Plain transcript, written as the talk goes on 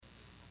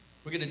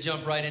We're going to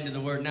jump right into the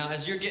word. Now,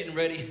 as you're getting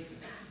ready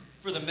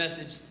for the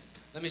message,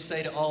 let me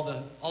say to all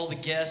the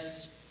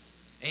guests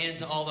and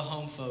to all the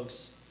home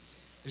folks,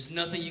 there's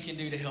nothing you can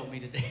do to help me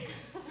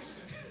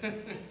today.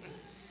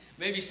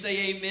 Maybe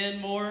say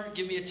amen more,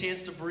 give me a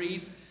chance to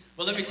breathe.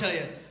 But let me tell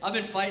you, I've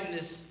been fighting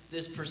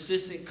this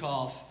persistent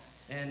cough,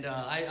 and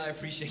I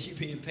appreciate you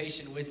being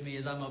patient with me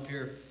as I'm up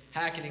here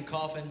hacking and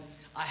coughing.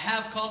 I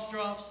have cough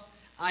drops.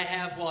 I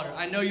have water.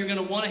 I know you're going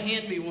to want to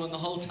hand me one the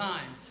whole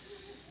time.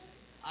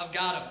 I've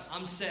got them.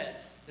 I'm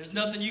set. There's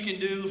nothing you can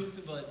do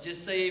but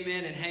just say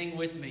amen and hang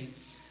with me.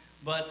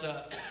 But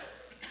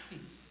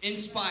in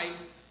spite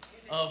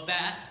of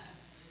that,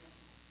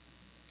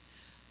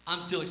 I'm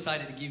still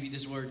excited to give you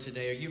this word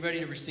today. Are you ready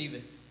to receive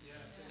it?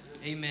 Yes.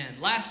 Amen.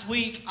 Last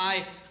week,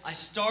 I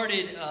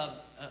started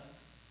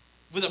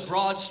with a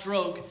broad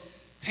stroke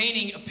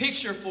painting a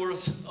picture for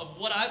us of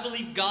what I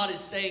believe God is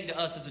saying to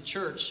us as a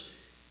church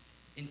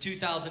in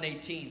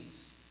 2018.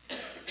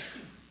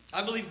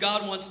 I believe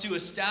God wants to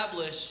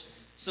establish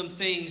some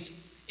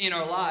things in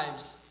our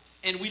lives.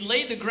 And we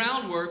laid the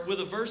groundwork with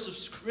a verse of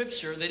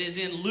scripture that is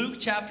in Luke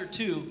chapter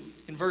 2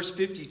 and verse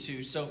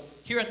 52. So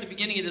here at the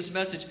beginning of this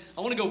message,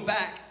 I want to go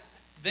back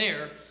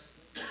there.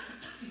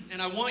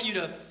 And I want you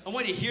to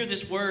hear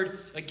this word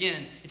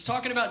again. It's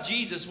talking about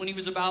Jesus when he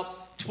was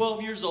about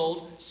 12 years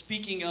old,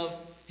 speaking of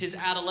his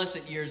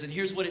adolescent years. And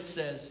here's what it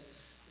says.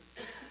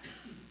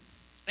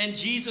 And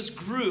Jesus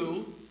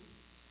grew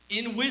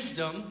in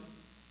wisdom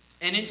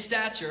and in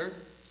stature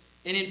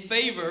and in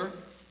favor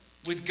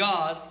with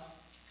God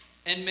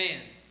and man.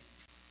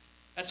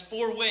 That's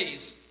 4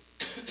 ways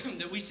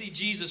that we see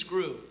Jesus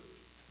grew.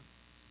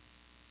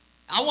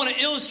 I want to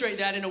illustrate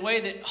that in a way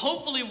that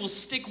hopefully will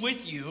stick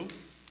with you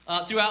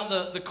throughout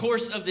the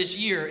course of this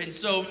year. And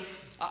so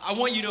I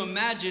want you to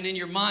imagine in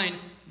your mind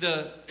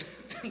the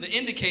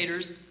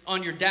indicators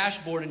on your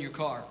dashboard in your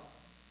car.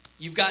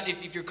 You've got,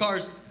 if your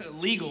car's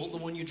legal, the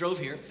one you drove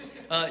here,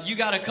 you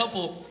got a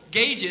couple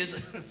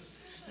gauges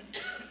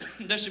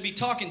that should be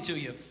talking to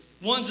you.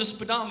 One's a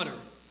speedometer.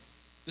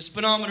 The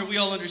speedometer, we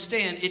all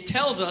understand, it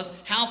tells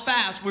us how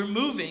fast we're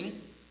moving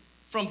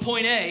from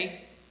point A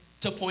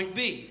to point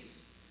B.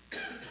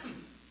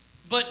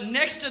 But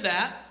next to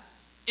that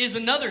is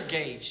another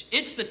gauge.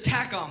 It's the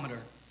tachometer.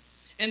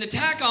 And the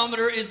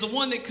tachometer is the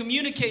one that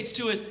communicates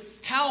to us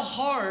how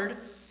hard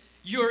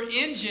your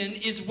engine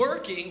is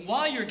working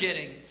while you're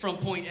getting from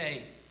point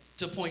A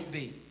to point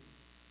B.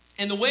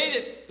 And the way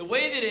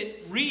that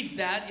it reads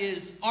that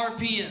is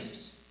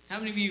RPMs. How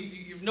many of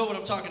you know what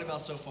I'm talking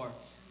about so far?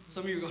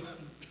 Some of you are going,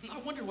 I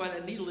wonder why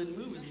that needle didn't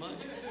move as much.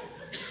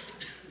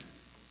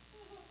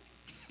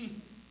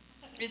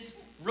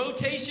 It's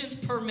rotations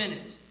per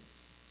minute.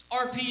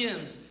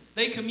 RPMs.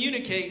 They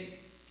communicate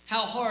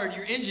how hard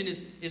your engine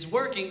is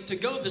working to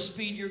go the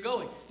speed you're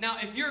going. Now,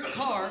 if your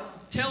car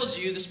tells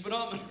you, the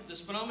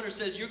speedometer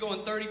says you're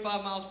going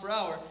 35 miles per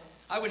hour,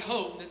 I would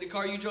hope that the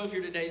car you drove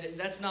here today,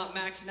 that's not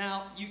maxing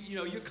out. You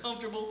know, you're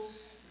comfortable.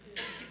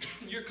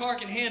 Your car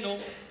can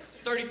handle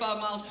 35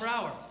 miles per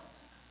hour.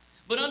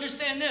 But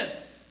understand this,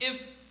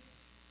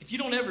 if you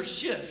don't ever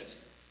shift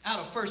out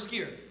of first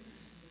gear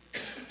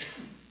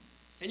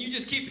and you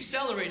just keep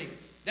accelerating,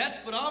 that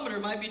speedometer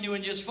might be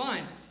doing just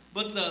fine.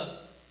 But the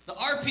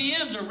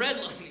RPMs are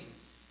redlining.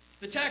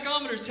 The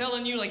tachometer is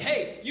telling you, like,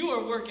 hey, you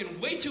are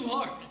working way too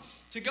hard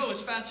to go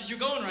as fast as you're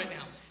going right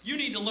now. You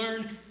need to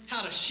learn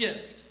how to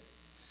shift.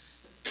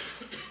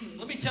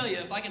 Let me tell you,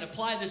 if I can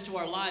apply this to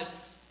our lives,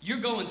 you're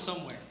going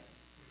somewhere.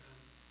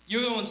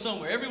 You're going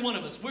somewhere. Every one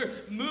of us, we're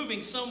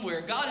moving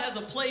somewhere. God has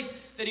a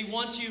place that he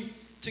wants you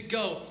to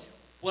go.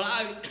 What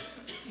I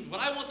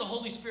want the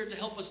Holy Spirit to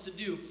help us to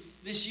do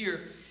this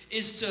year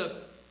is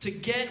to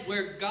get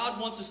where God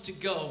wants us to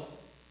go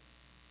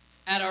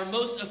at our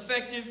most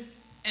effective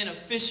and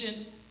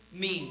efficient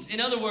means.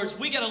 In other words,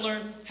 we got to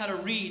learn how to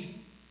read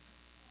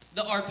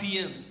the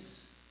RPMs.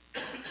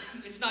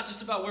 It's not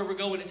just about where we're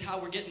going, it's how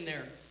we're getting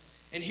there.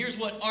 And here's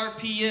what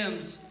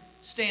RPMs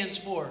stands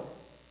for.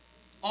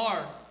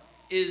 R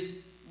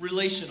is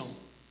relational.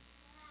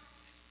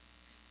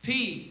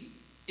 P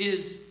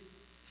is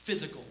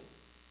physical.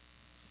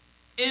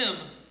 M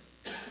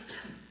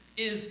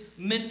is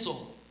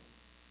mental.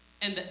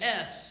 And the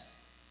S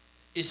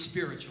is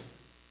spiritual.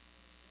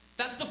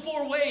 That's the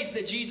 4 ways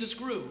that Jesus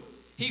grew.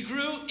 He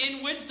grew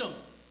in wisdom.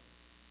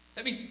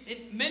 That means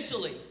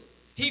mentally.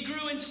 He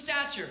grew in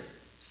stature,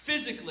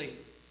 physically.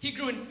 He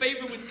grew in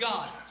favor with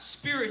God,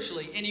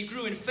 spiritually. And he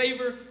grew in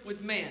favor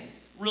with man,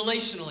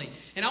 relationally.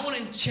 And I want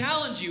to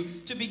challenge you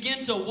to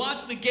begin to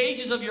watch the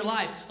gauges of your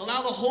life.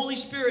 Allow the Holy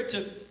Spirit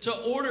to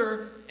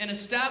order and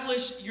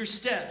establish your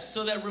steps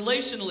so that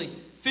relationally,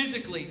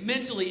 physically,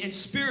 mentally, and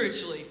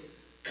spiritually,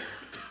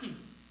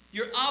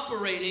 you're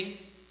operating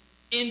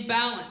in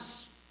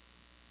balance.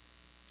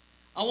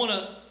 I want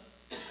to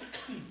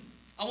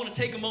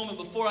take a moment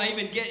before I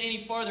even get any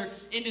farther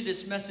into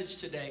this message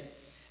today.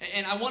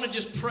 And I want to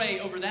just pray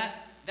over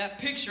that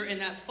picture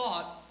and that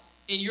thought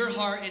in your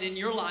heart and in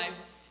your life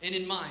and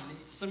in mine.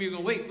 Some of you are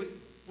going, wait,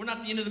 we're not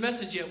at the end of the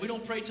message yet. We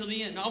don't pray till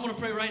the end. No, I want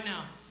to pray right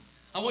now.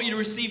 I want you to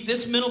receive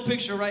this mental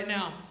picture right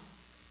now.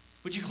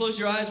 Would you close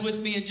your eyes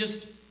with me and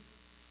just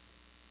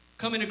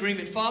come in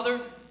agreement? Father,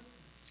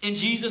 in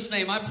Jesus'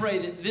 name, I pray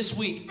that this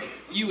week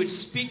you would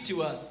speak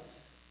to us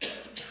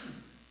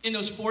in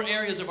those 4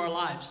 areas of our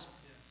lives.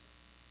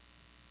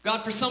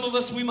 God, for some of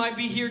us, we might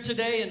be here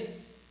today and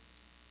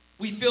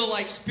we feel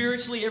like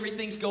spiritually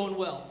everything's going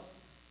well.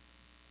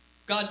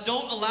 God,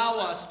 don't allow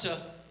us to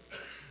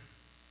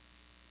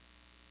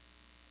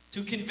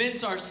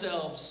convince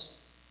ourselves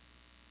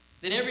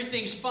that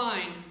everything's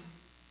fine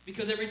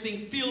because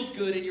everything feels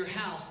good in your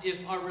house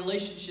if our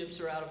relationships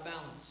are out of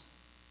balance.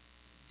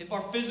 If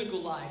our physical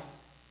life,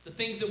 the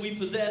things that we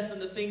possess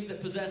and the things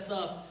that possess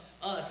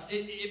us,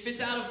 if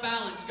it's out of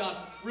balance, God,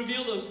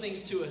 reveal those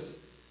things to us.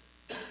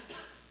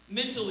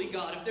 Mentally,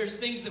 God, if there's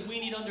things that we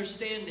need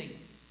understanding,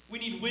 we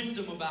need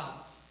wisdom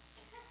about,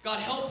 God,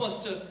 help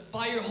us to,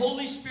 by your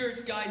Holy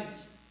Spirit's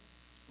guidance,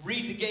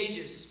 read the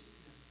gauges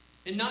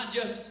and not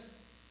just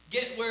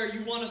get where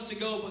you want us to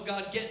go, but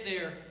God, get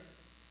there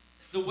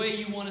the way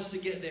you want us to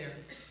get there.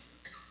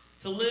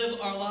 To live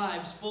our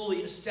lives fully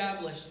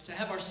established, to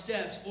have our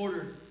steps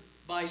ordered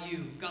by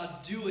you.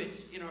 God, do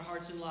it in our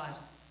hearts and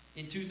lives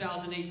in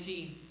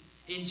 2018.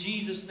 In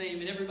Jesus'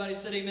 name. And everybody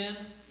said amen?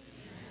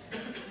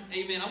 Amen.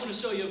 Amen. I want to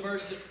show you a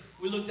verse that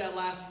we looked at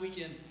last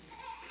weekend.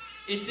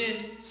 It's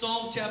in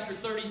Psalms chapter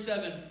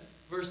 37,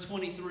 verse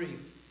 23.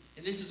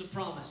 And this is a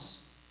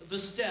promise. The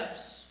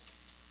steps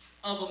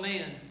of a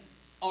man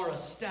are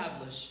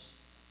established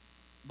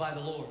by the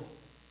Lord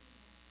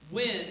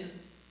when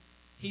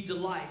he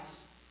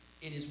delights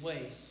in his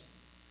ways.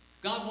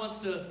 God wants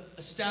to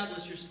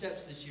establish your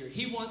steps this year.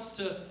 He wants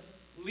to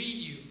lead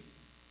you.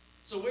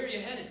 So where are you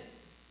headed?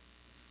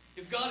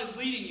 If God is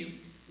leading you,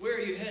 where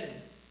are you headed?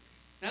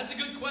 That's a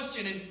good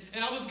question,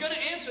 and I was going to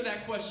answer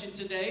that question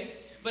today,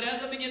 but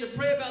as I began to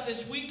pray about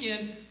this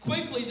weekend,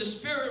 quickly the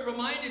Spirit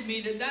reminded me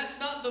that that's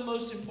not the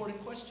most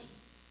important question.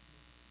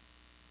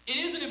 It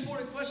is an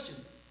important question,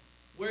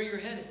 where you're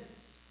headed,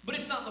 but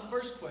it's not the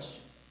first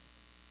question.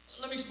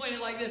 Let me explain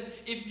it like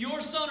this. If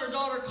your son or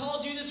daughter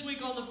called you this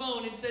week on the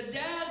phone and said,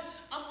 Dad,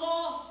 I'm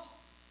lost.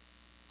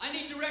 I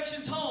need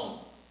directions home.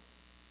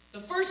 The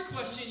first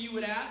question you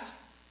would ask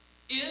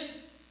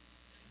is,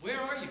 where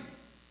are you?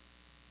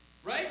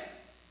 Right?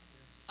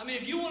 I mean,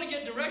 if you want to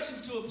get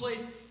directions to a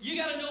place, you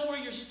got to know where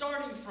you're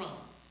starting from.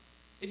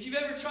 If you've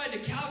ever tried to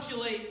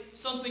calculate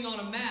something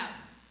on a map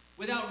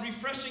without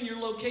refreshing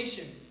your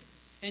location,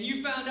 and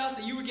you found out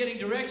that you were getting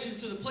directions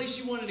to the place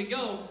you wanted to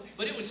go,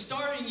 but it was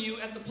starting you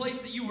at the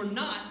place that you were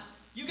not,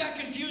 you got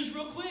confused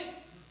real quick.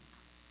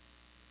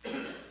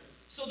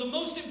 So the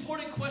most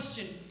important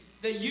question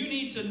that you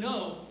need to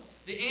know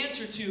the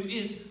answer to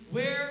is,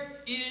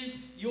 where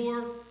is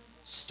your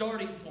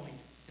starting point?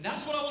 And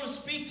that's what I want to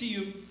speak to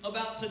you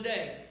about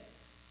today.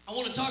 I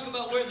want to talk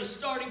about where the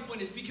starting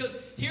point is, because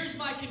here's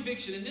my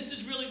conviction, and this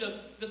is really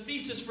the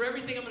thesis for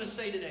everything I'm going to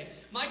say today.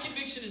 My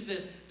conviction is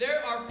this: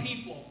 there are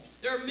people,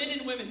 there are men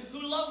and women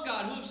who love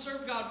God, who have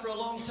served God for a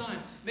long time.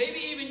 Maybe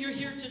even you're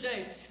here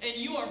today, and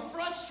you are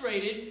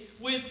frustrated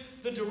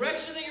with the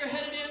direction that you're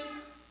headed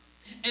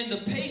in and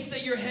the pace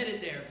that you're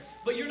headed there.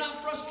 But you're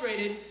not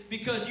frustrated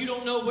because you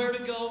don't know where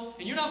to go,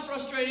 and you're not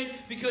frustrated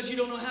because you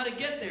don't know how to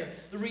get there.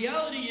 The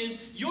reality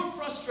is you're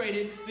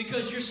frustrated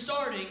because you're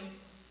starting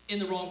in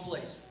the wrong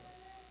place.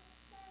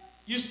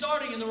 You're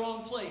starting in the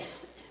wrong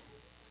place.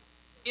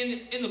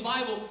 In the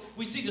Bible,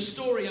 we see the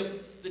story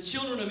of the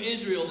children of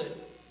Israel that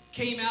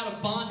came out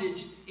of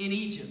bondage in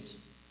Egypt.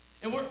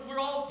 And we're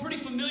all pretty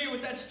familiar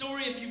with that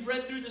story if you've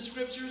read through the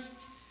scriptures.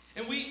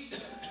 And we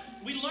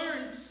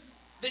learn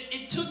that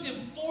it took them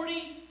 40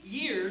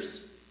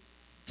 years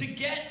to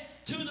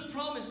get to the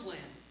promised land.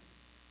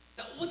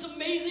 Now, what's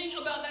amazing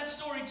about that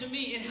story to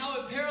me and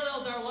how it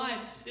parallels our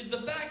life is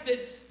the fact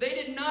that they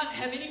did not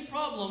have any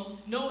problem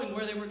knowing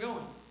where they were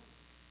going.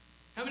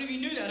 How many of you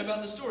knew that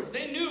about the story?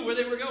 They knew where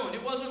they were going.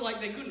 It wasn't like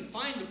they couldn't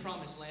find the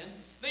promised land.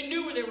 They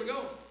knew where they were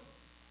going.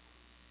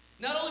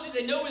 Not only did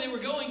they know where they were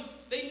going,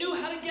 they knew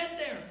how to get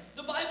there.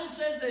 The Bible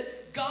says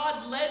that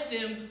God led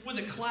them with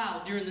a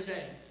cloud during the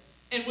day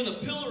and with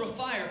a pillar of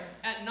fire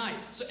at night.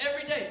 So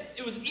every day,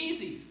 it was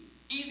easy.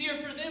 Easier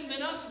for them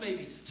than us,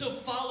 maybe, to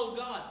follow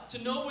God,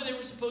 to know where they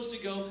were supposed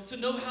to go, to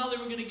know how they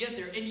were going to get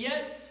there. And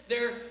yet,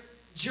 their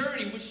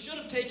journey, which should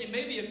have taken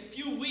maybe a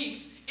few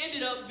weeks,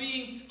 ended up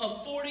being a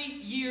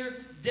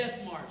 40-year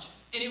death march.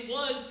 And it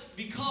was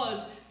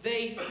because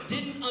they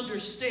didn't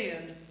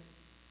understand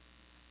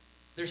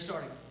their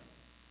starting point.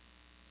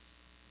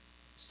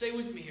 Stay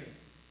with me here.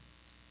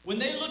 When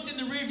they looked in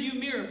the rearview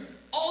mirror,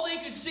 all they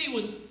could see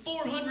was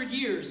 400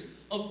 years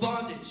of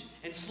bondage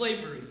and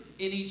slavery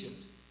in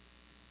Egypt.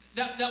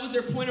 That was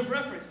their point of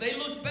reference. They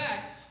looked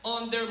back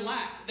on their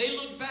lack. They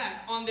looked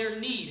back on their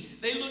need.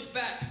 They looked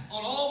back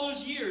on all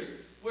those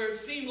years where it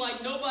seemed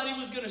like nobody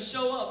was going to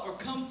show up or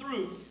come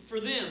through for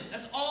them.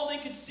 That's all they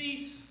could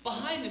see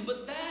behind them.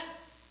 But that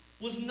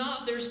was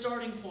not their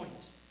starting point.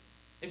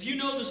 If you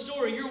know the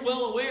story, you're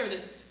well aware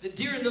that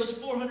during those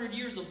 400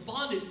 years of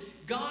bondage,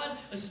 God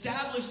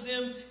established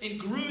them and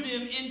grew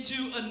them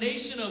into a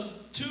nation of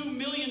 2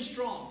 million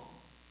strong.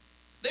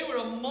 They were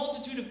a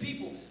multitude of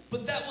people,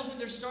 but that wasn't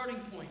their starting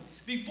point.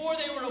 Before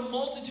they were a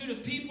multitude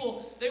of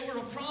people, they were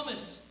a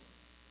promise.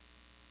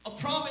 A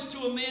promise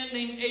to a man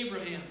named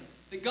Abraham.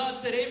 That God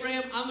said,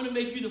 Abraham, I'm going to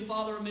make you the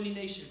father of many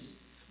nations.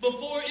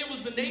 Before it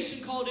was the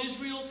nation called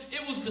Israel,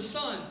 it was the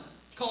son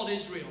called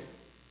Israel.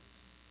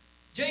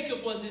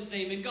 Jacob was his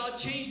name, and God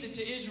changed it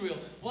to Israel.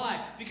 Why?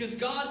 Because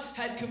God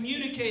had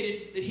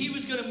communicated that he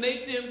was going to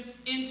make them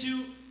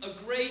into a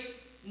great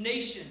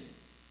nation.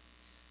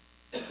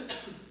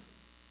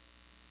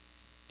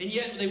 And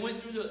yet they went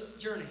through the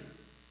journey.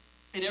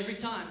 And every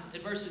time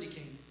adversity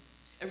came,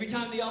 every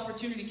time the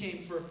opportunity came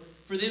for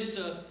them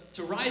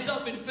to rise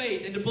up in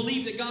faith and to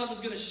believe that God was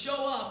going to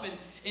show up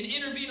and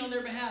intervene on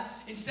their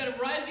behalf, instead of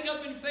rising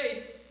up in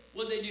faith,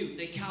 what did they do?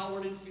 They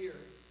cowered in fear.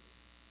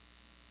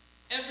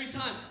 Every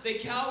time they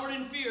cowered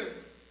in fear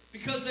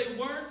because they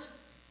weren't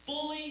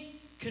fully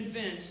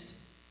convinced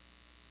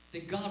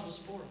that God was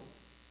for them.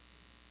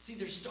 See,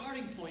 their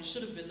starting point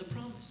should have been the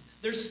promise.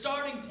 Their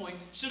starting point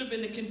should have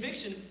been the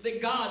conviction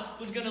that God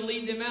was going to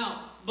lead them out,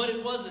 but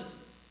it wasn't.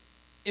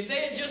 If they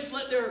had just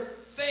let their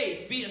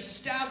faith be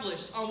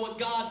established on what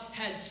God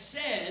had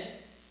said,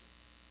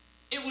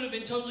 it would have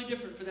been totally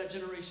different for that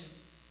generation.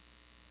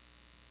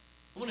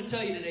 I want to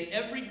tell you today,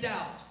 every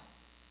doubt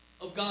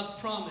of God's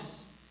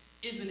promise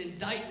is an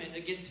indictment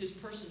against his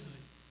personhood.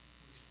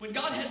 When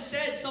God has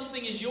said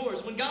something is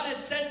yours, when God has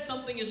said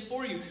something is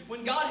for you,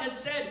 when God has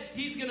said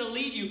he's going to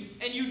lead you,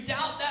 and you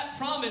doubt that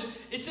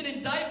promise, it's an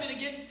indictment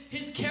against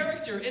his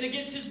character and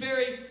against his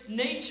very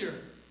nature.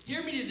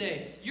 Hear me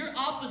today. Your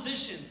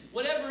opposition,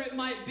 whatever it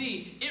might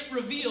be, it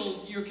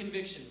reveals your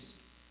convictions.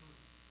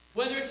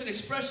 Whether it's an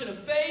expression of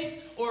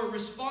faith or a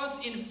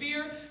response in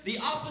fear, the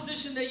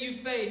opposition that you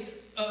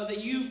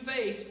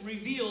face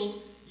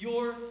reveals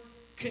your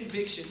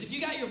convictions. If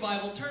you got your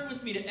Bible, turn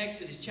with me to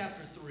Exodus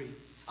chapter 3.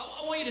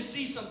 I want you to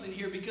see something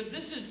here, because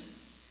this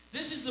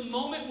is the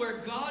moment where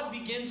God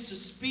begins to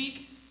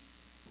speak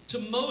to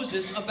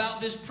Moses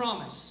about this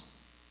promise.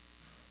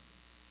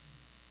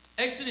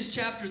 Exodus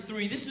chapter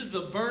 3, this is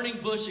the burning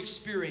bush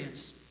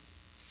experience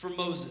for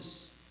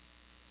Moses.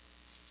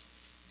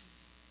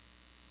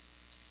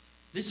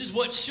 This is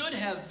what should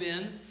have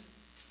been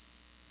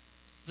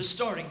the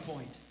starting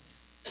point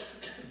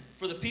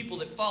for the people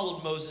that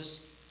followed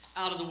Moses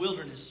out of the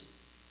wilderness.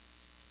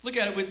 Look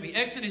at it with me.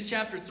 Exodus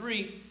chapter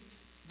 3,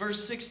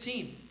 verse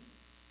 16.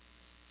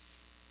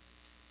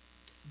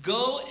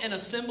 Go and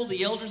assemble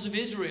the elders of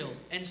Israel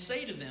and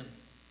say to them,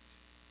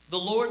 the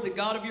Lord, the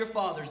God of your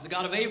fathers, the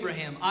God of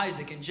Abraham,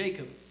 Isaac, and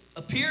Jacob,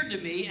 appeared to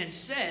me and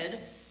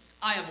said,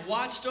 I have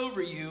watched over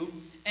you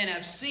and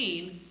have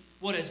seen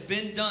what has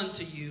been done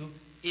to you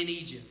in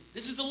Egypt.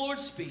 This is the Lord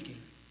speaking.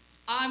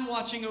 I'm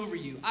watching over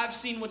you. I've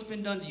seen what's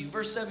been done to you.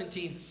 Verse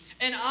 17.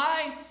 And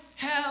I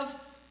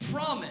have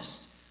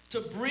promised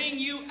to bring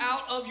you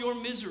out of your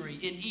misery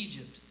in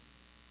Egypt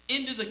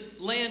into the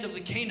land of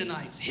the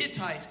Canaanites,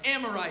 Hittites,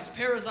 Amorites,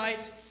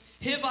 Perizzites,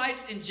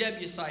 Hivites, and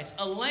Jebusites,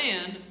 a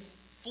land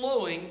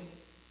flowing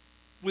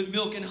with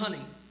milk and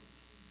honey.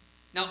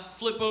 Now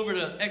flip over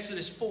to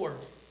Exodus 4,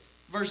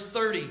 verse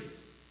 30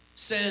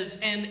 says,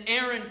 and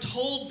Aaron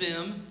told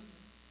them,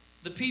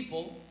 the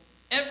people,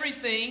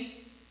 everything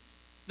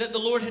that the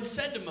Lord had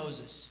said to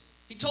Moses.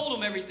 He told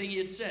them everything he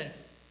had said.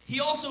 He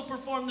also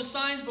performed the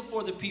signs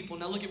before the people.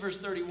 Now look at verse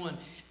 31.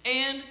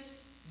 And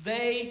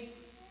they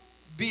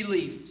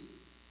believed.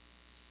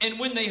 And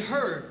when they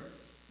heard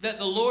that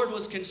the Lord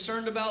was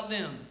concerned about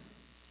them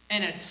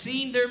and had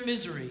seen their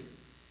misery,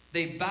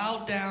 they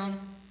bowed down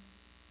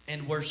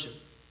and worshiped.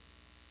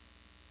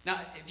 Now,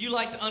 if you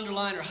like to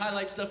underline or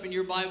highlight stuff in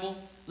your Bible,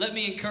 let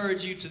me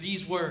encourage you to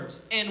these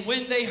words. And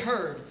when they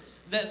heard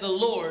that the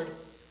Lord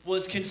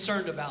was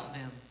concerned about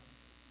them.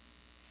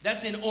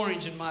 That's in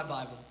orange in my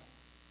Bible.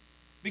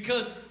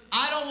 Because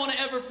I don't want to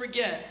ever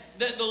forget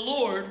that the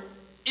Lord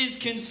is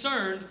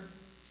concerned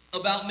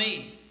about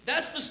me.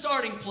 That's the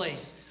starting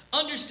place.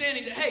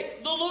 Understanding that, hey,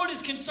 the Lord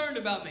is concerned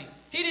about me.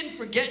 He didn't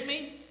forget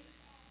me.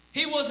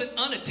 He wasn't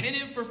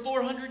unattentive for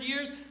 400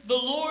 years. The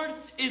Lord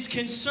is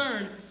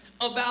concerned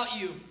about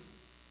you.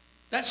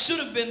 That should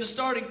have been the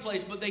starting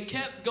place, but they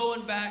kept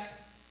going back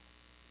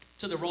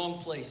to the wrong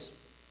place.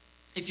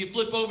 If you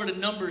flip over to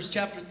Numbers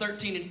chapter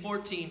 13 and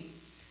 14,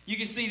 you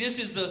can see this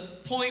is the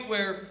point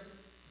where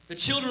the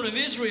children of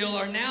Israel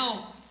are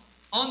now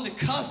on the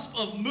cusp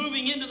of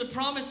moving into the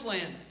promised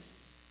land.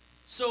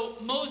 So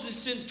Moses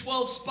sends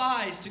 12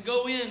 spies to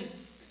go in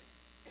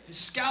and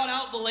scout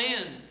out the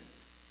land,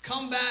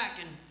 come back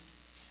and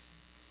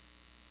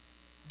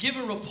give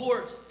a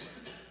report.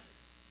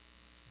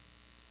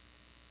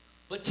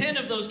 But 10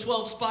 of those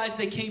 12 spies,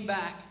 they came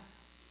back.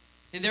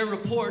 And their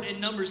report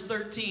in Numbers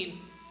 13,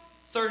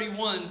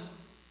 31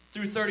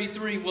 through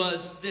 33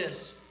 was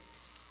this.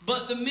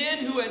 But the men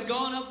who had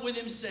gone up with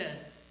him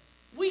said,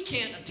 we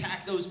can't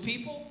attack those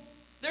people.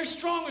 They're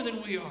stronger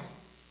than we are.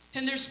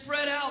 And they're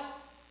spread out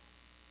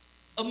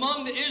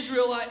among the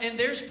Israelites,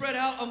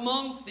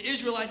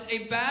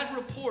 a bad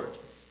report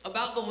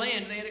about the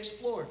land they had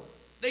explored.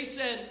 They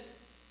said,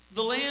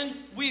 the land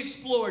we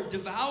explored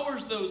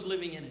devours those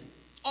living in it.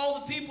 All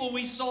the people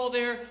we saw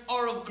there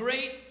are of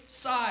great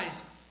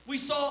size. We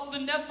saw the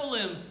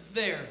Nephilim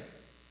there.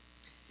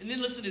 And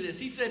then listen to this.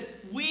 He said,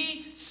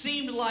 we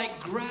seemed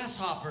like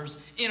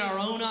grasshoppers in our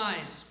own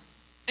eyes,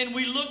 and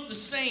we looked the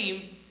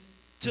same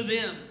to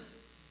them.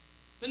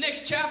 The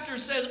next chapter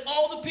says,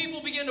 all the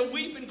people began to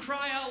weep and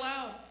cry out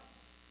loud.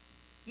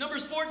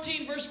 Numbers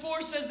 14 verse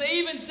 4 says, they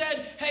even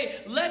said, hey,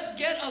 let's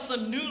get us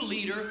a new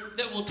leader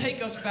that will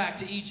take us back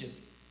to Egypt.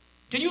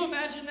 Can you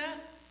imagine that?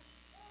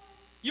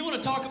 You want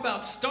to talk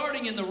about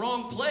starting in the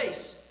wrong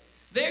place.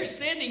 They're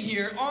standing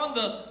here on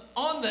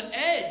the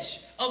edge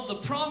of the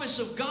promise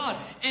of God,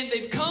 and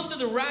they've come to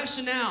the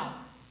rationale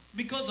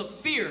because of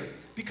fear,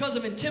 because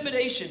of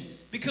intimidation,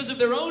 because of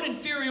their own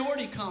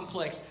inferiority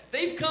complex.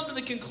 They've come to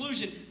the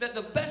conclusion that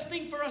the best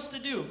thing for us to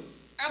do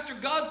after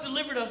God's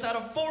delivered us out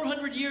of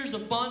 400 years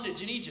of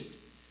bondage in Egypt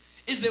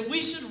is that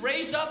we should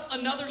raise up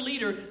another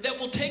leader that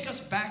will take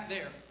us back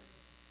there.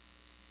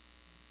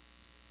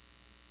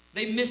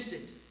 They missed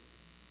it.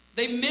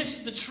 They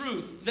missed the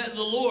truth that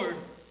the Lord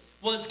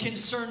was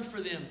concerned for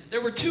them.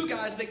 There were two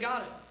guys that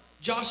got it,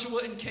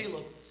 Joshua and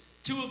Caleb.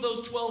 Two of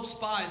those 12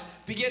 spies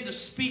began to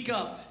speak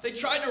up. They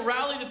tried to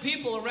rally the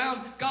people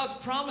around God's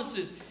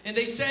promises. And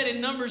they said in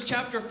Numbers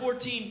chapter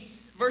 14,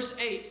 verse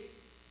 8,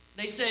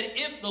 they said,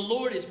 if the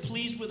Lord is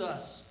pleased with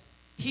us,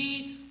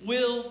 he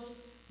will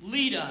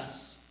lead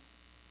us.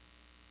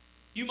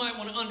 You might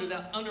want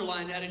to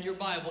underline that in your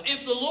Bible.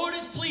 If the Lord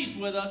is pleased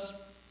with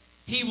us,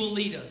 he will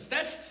lead us.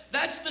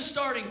 That's the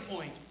starting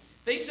point.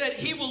 They said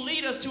he will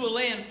lead us to a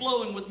land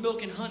flowing with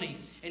milk and honey,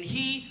 and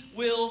he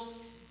will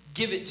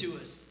give it to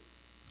us.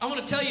 I want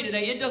to tell you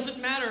today, it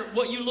doesn't matter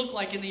what you look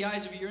like in the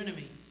eyes of your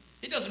enemy.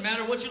 It doesn't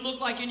matter what you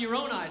look like in your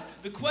own eyes.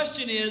 The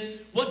question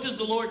is, what does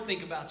the Lord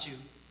think about you?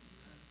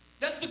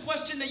 That's the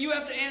question that you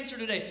have to answer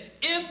today.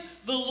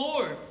 If the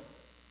Lord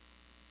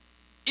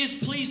is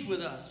pleased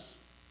with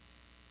us,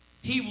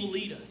 he will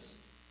lead us.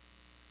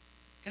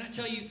 Can I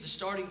tell you the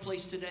starting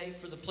place today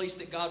for the place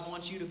that God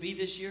wants you to be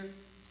this year?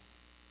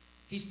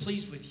 He's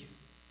pleased with you.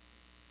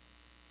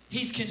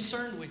 He's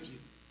concerned with you.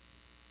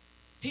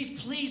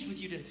 He's pleased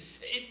with you today.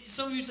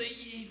 Some of you say,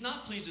 he's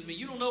not pleased with me.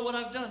 You don't know what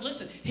I've done.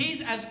 Listen,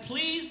 he's as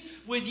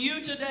pleased with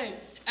you today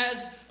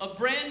as a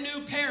brand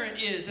new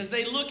parent is as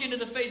they look into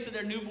the face of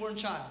their newborn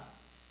child.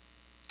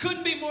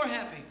 Couldn't be more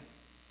happy.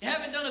 You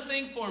haven't done a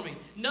thing for me.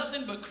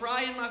 Nothing but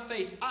cry in my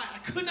face. I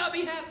could not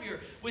be happier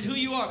with who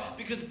you are,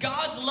 because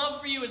God's love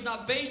for you is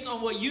not based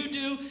on what you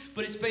do,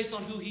 but it's based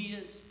on who he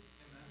is.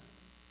 Amen.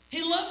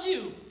 He loves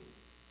you.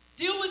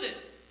 Deal with it.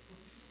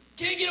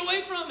 Can't get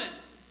away from it.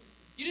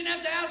 You didn't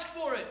have to ask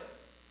for it.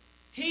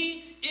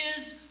 He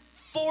is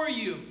for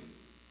you.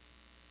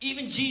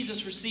 Even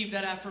Jesus received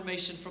that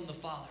affirmation from the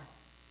Father.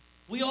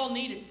 We all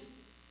need it.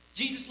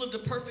 Jesus lived a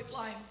perfect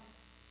life.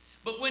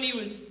 But when he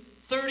was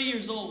 30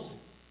 years old,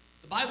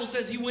 the Bible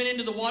says he went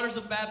into the waters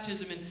of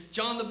baptism, and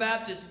John the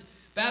Baptist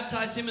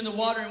baptized him in the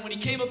water. And when he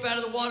came up out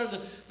of the water,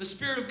 the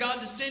Spirit of God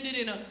descended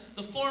in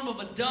the form of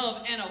a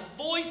dove, and a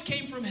voice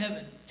came from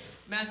heaven.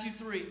 Matthew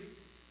 3.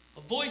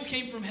 A voice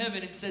came from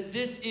heaven and said,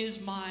 "This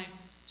is my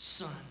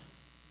Son,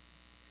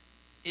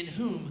 in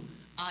whom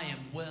I am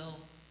well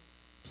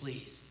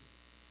pleased."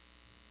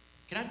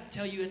 Can I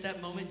tell you, at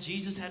that moment,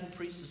 Jesus hadn't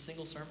preached a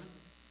single sermon.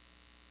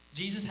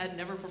 Jesus had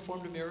never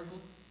performed a miracle.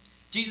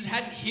 Jesus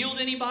hadn't healed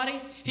anybody.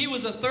 He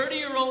was a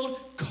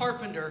 30-year-old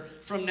carpenter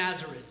from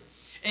Nazareth.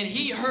 And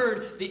he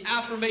heard the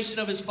affirmation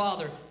of his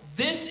Father,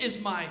 "This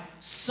is my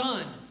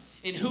Son,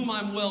 in whom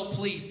I'm well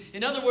pleased."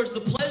 In other words,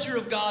 the pleasure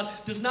of God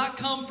does not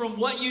come from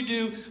what you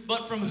do,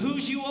 but from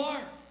whose you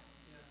are.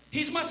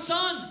 He's my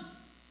Son.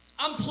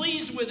 I'm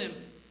pleased with him.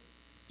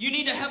 You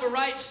need to have a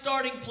right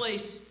starting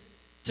place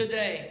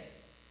today.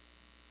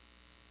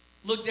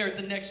 Look there at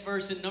the next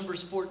verse in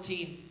Numbers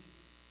 14.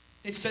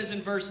 It says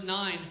in verse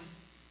 9,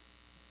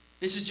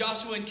 this is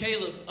Joshua and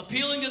Caleb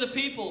appealing to the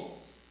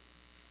people.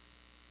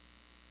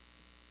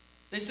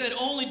 They said,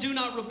 "Only do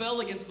not rebel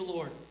against the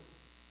Lord,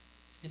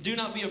 and do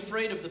not be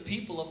afraid of the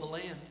people of the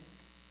land,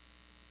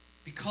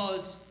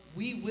 because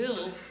we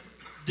will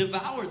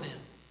devour them.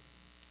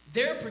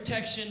 Their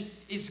protection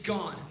is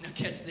gone." Now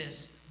catch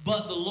this.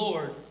 "But the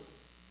Lord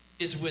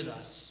is with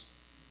us.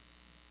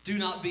 Do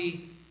not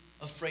be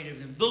afraid of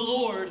them." The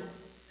Lord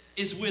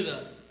is with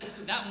us.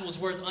 That one was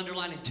worth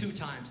underlining 2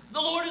 times.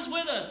 The Lord is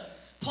with us.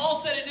 Paul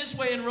said it this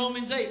way in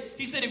Romans 8.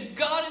 He said, if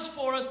God is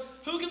for us,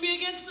 who can be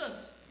against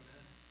us?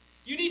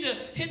 You need to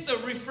hit the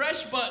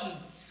refresh button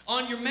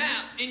on your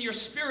map in your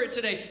spirit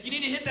today. You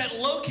need to hit that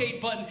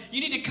locate button.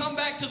 You need to come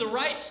back to the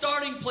right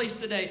starting place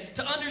today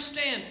to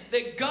understand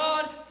that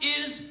God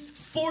is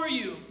for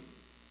you.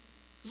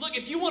 Look,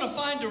 if you want to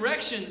find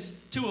directions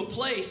to a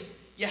place,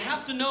 you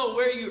have to know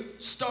where you're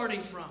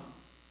starting from.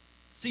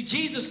 See,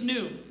 Jesus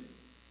knew.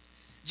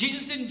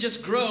 Jesus didn't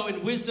just grow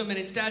in wisdom and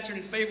in stature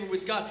and in favor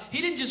with God. He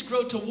didn't just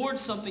grow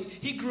towards something.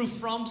 He grew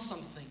from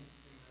something.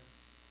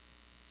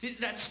 See,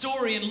 that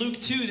story in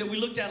Luke 2 that we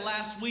looked at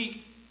last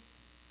week,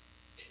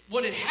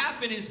 what had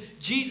happened is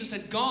Jesus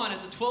had gone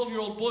as a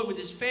 12-year-old boy with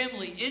his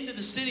family into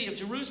the city of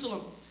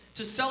Jerusalem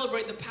to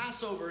celebrate the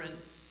Passover. And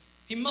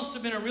He must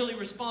have been a really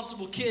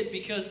responsible kid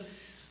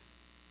because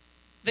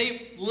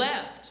they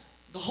left.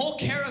 The whole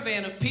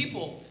caravan of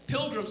people,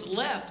 pilgrims,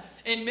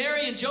 left. And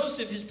Mary and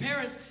Joseph, his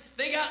parents,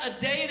 they got a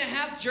day and a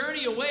half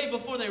journey away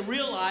before they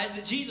realized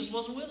that Jesus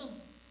wasn't with them.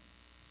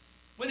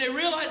 When they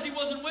realized he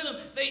wasn't with them,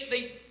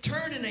 they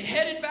turned and they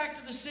headed back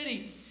to the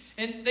city.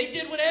 And they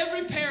did what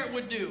every parent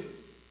would do.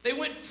 They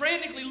went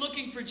frantically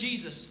looking for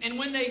Jesus. And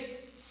when they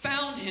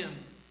found him,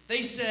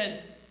 they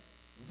said,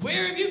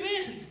 "Where have you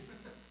been?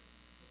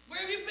 Where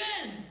have you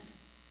been?"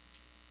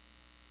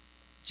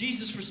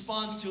 Jesus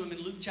responds to him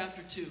in Luke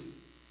chapter 2,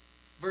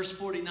 verse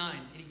 49.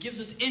 And he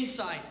gives us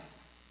insight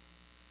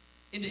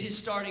into his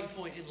starting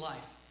point in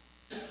life.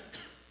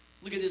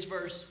 Look at this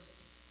verse.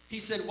 He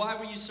said, "Why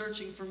were you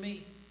searching for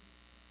me?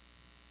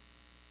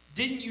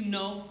 Didn't you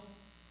know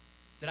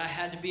that I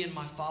had to be in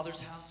my Father's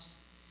house?"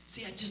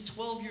 See, at just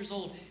 12 years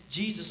old,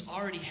 Jesus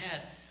already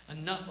had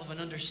enough of an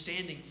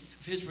understanding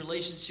of his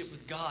relationship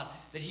with God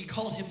that he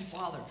called him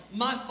Father.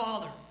 My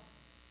Father.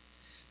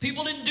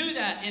 People didn't do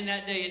that in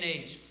that day and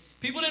age.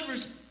 People didn't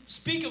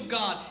speak of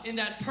God in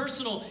that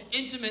personal,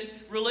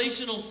 intimate,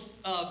 relational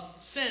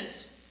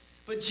sense.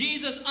 But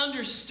Jesus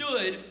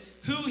understood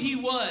who he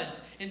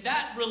was. And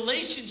that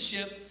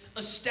relationship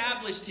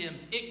established him.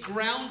 It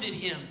grounded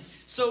him.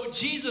 So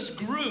Jesus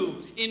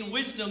grew in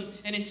wisdom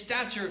and in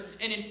stature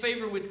and in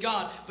favor with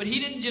God. But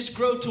he didn't just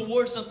grow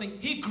towards something.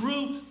 He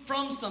grew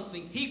from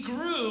something. He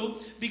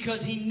grew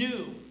because he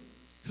knew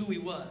who he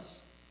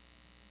was.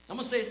 I'm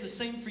going to say it's the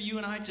same for you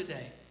and I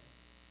today.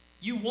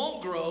 You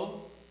won't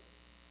grow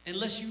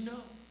unless you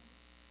know.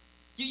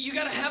 You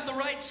got to have the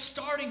right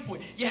starting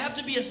point. You have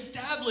to be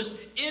established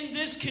in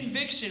this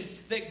conviction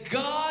that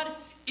God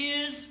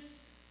is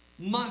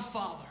my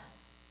Father.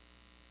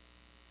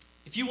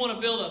 If you want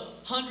to build a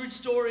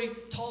 100-story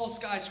tall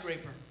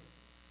skyscraper,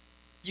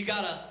 you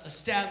got to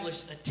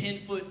establish a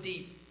 10-foot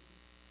deep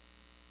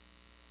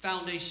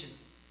foundation.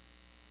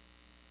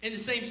 In the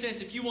same sense,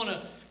 if you want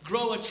to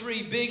grow a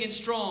tree big and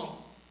strong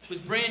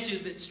with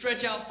branches that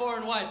stretch out far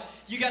and wide,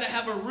 you got to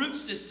have a root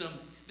system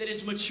that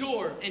is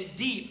mature and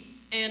deep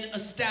and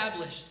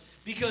established,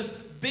 because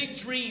big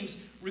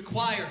dreams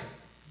require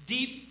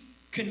deep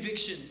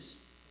convictions.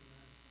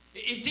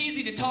 It's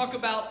easy to talk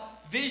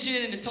about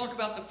vision and to talk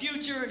about the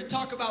future and to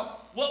talk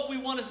about what we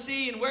want to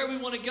see and where we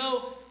want to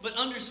go, but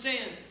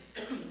understand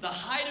the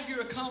height of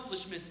your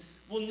accomplishments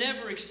will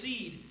never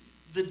exceed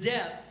the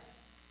depth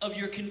of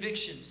your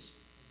convictions.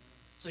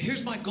 So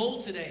here's my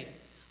goal today.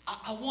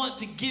 I want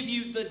to give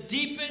you the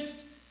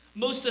deepest,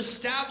 most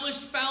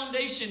established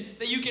foundation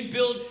that you can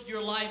build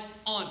your life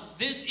on.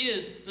 This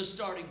is the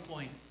starting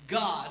point.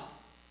 God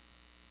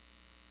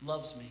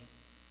loves me.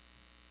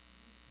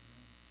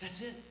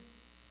 That's it.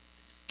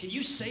 Can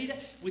you say that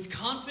with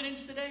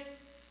confidence today?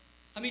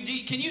 I mean,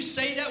 can you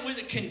say that with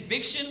a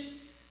conviction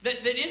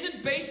that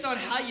isn't based on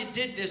how you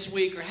did this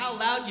week or how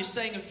loud you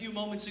sang a few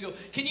moments ago?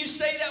 Can you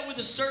say that with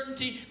a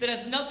certainty that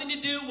has nothing to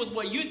do with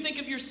what you think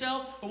of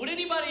yourself or what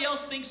anybody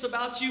else thinks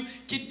about you?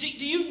 Do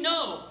you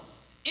know,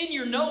 in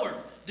your knower,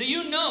 do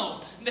you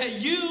know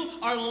that you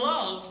are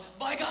loved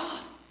by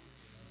God?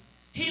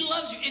 He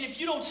loves you. And if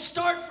you don't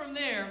start from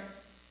there,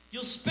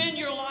 you'll spend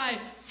your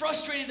life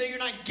frustrated that you're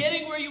not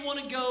getting where you want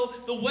to go,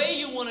 the way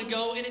you want to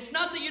go. And it's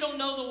not that you don't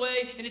know the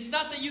way, and it's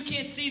not that you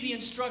can't see the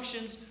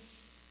instructions.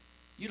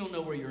 You don't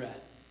know where you're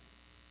at.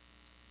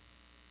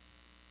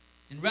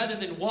 And rather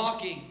than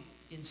walking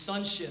in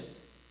sonship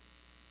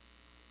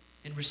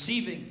and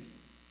receiving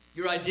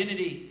your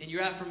identity and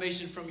your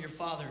affirmation from your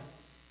Father,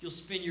 you'll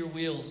spin your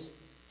wheels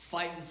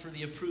fighting for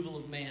the approval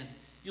of man.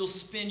 You'll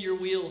spin your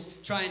wheels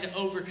trying to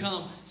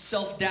overcome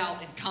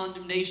self-doubt and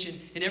condemnation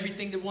and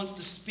everything that wants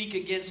to speak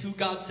against who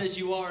God says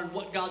you are and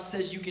what God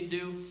says you can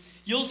do.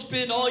 You'll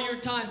spend all your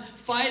time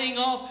fighting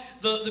off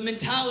the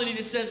mentality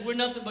that says we're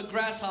nothing but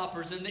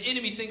grasshoppers and the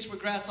enemy thinks we're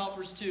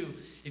grasshoppers too.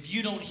 If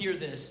you don't hear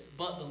this,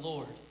 but the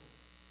Lord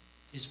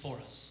is for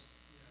us.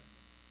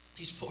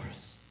 He's for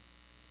us.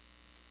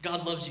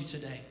 God loves you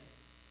today.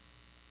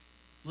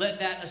 Let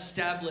that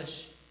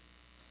establish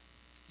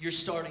your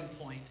starting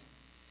point.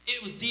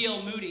 It was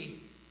D.L.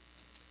 Moody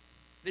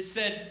that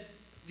said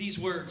these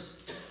words.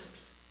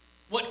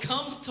 What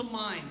comes to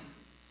mind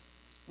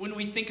when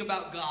we think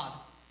about God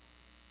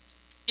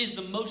is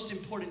the most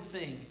important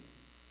thing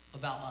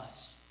about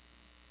us.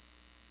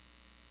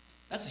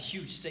 That's a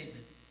huge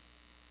statement.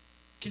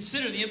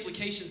 Consider the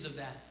implications of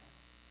that.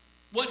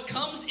 What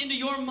comes into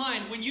your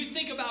mind when you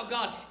think about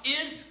God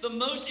is the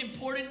most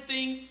important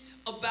thing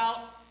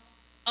about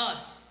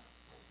us.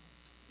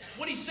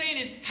 What he's saying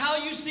is how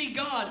you see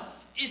God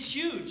is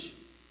huge.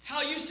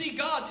 How you see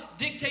God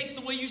dictates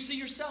the way you see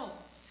yourself.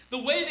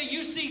 The way that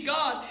you see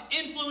God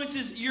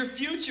influences your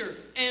future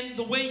and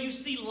the way you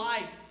see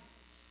life.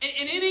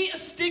 And any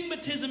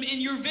astigmatism in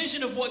your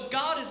vision of what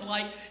God is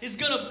like is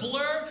going to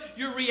blur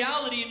your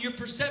reality and your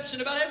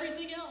perception about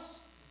everything else.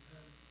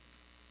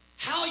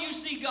 How you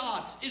see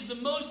God is the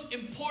most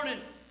important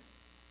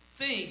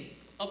thing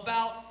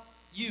about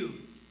you.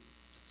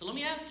 So let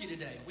me ask you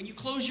today, when you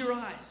close your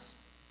eyes,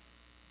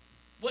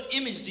 what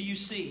image do you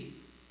see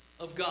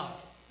of God?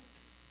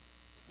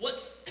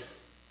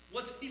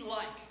 What's he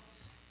like?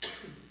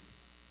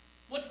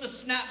 What's the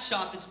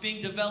snapshot that's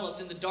being developed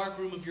in the dark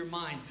room of your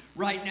mind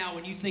right now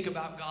when you think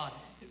about God?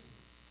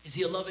 Is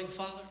he a loving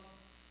Father?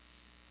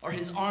 Are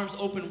his arms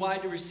open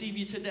wide to receive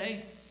you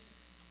today?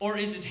 Or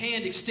is his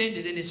hand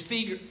extended and his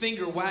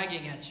finger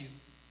wagging at you?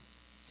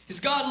 Is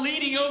God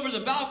leaning over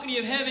the balcony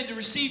of heaven to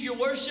receive your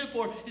worship,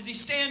 or is he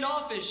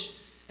standoffish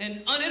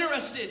and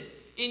uninterested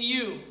in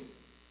you?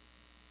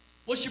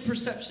 What's your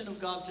perception of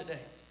God today?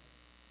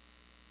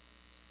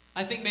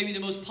 I think maybe the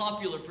most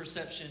popular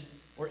perception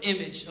or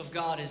image of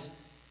God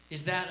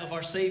is that of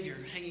our Savior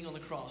hanging on the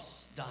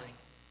cross, dying.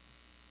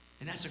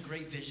 And that's a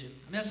great vision.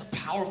 I mean, that's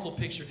a powerful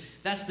picture.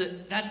 That's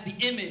the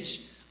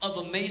image of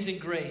amazing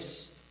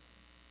grace.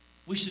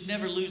 We should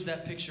never lose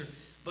that picture.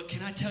 But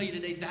can I tell you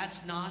today,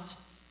 that's not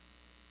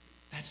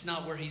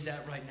where he's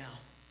at right now.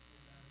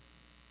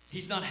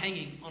 He's not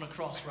hanging on a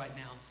cross right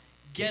now.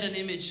 Get an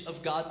image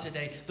of God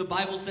today. The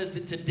Bible says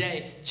that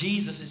today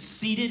Jesus is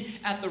seated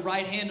at the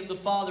right hand of the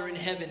Father in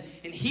heaven.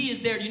 And he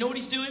is there. Do you know what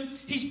he's doing?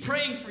 He's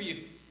praying for you.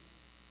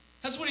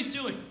 That's what he's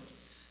doing.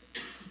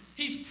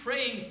 He's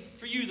praying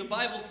for you. The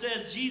Bible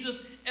says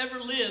Jesus ever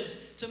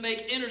lives to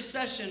make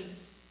intercession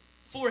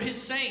for his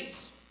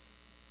saints.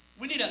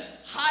 We need a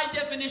high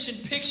definition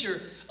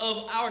picture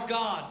of our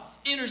God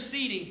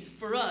interceding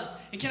for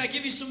us. And can I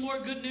give you some more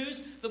good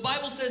news? The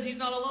Bible says he's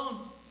not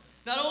alone.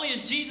 Not only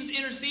is Jesus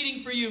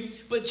interceding for you,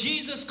 but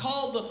Jesus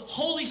called the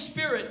Holy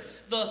Spirit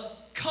the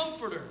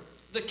Comforter,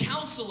 the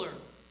Counselor.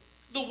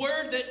 The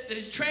word that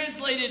is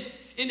translated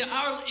into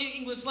our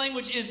English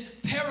language is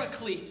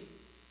Paraclete.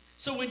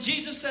 So when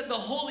Jesus said the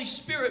Holy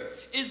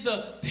Spirit is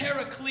the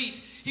Paraclete,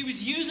 he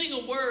was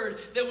using a word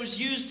that was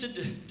used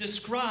to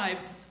describe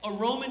a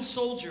Roman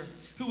soldier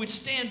who would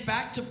stand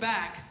back to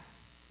back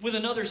with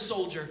another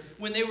soldier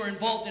when they were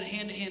involved in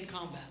hand-to-hand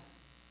combat.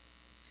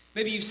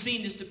 Maybe you've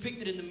seen this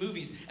depicted in the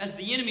movies. As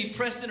the enemy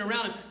pressed in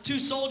around him, two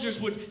soldiers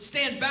would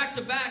stand back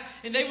to back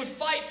and they would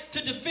fight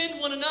to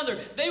defend one another.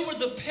 They were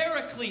the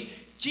Paraclete.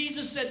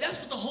 Jesus said that's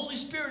what the Holy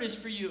Spirit is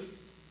for you.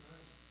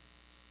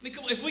 I mean,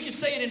 if we could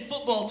say it in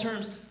football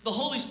terms, the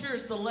Holy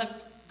Spirit's the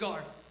left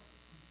guard,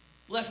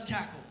 left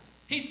tackle.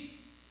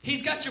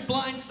 He's got your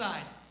blind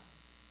side.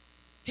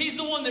 He's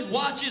the one that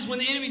watches when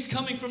the enemy's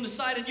coming from the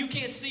side and you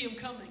can't see him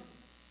coming.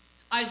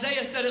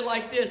 Isaiah said it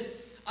like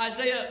this.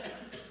 Isaiah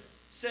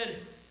said,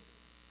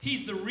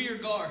 he's the rear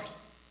guard.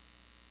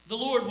 The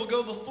Lord will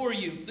go before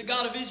you. The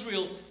God of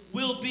Israel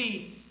will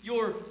be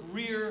your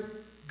rear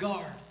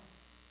guard.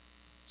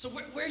 So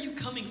where are you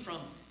coming from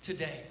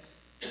today?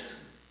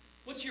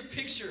 What's your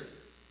picture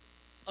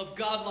of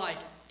God-like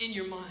in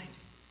your mind?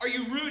 Are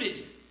you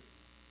rooted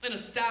and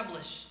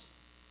established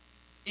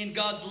in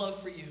God's love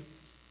for you?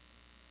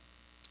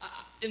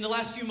 In the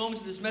last few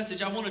moments of this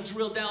message, I want to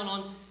drill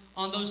down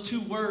on those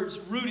two words,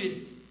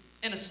 rooted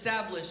and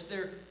established.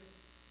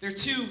 They're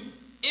two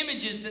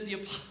images that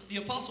the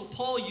Apostle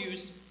Paul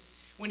used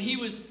when he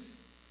was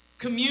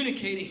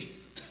communicating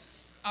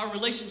our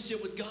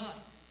relationship with God.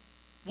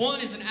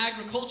 One is an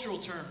agricultural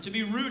term, to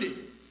be rooted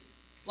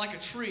like a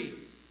tree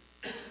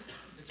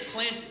that's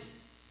planted.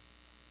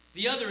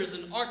 The other is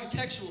an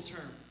architectural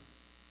term,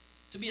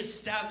 to be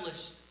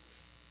established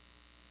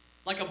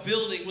like a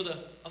building with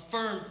a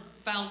firm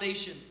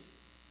foundation.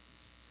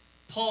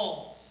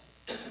 Paul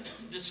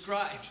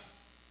described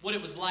what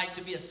it was like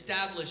to be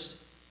established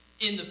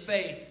in the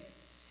faith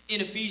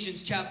in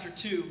Ephesians chapter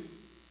 2.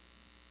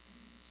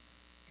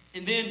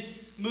 And then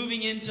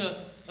moving into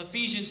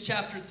Ephesians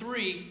chapter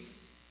 3,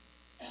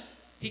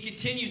 he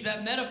continues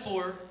that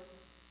metaphor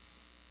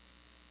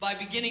by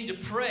beginning to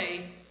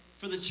pray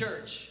for the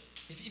church.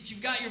 If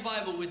you've got your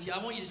Bible with you,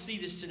 I want you to see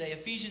this today.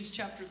 Ephesians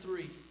chapter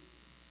 3.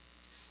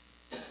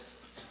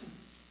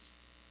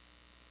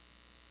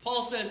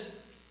 Paul says,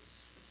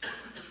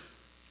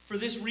 for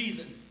this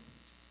reason,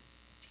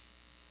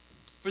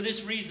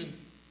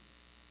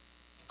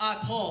 I,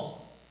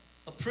 Paul,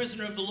 a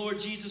prisoner of the Lord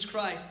Jesus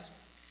Christ,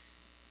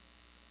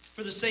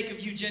 for the sake of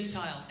you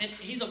Gentiles. And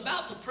he's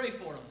about to pray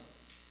for them,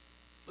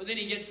 but then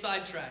he gets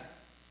sidetracked.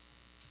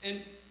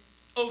 And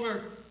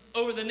over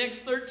the next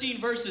 13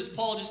 verses,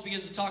 Paul just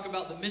begins to talk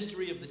about the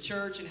mystery of the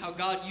church and how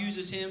God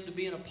uses him to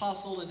be an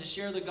apostle and to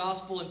share the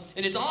gospel.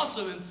 And it's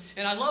awesome.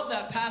 And I love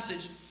that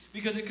passage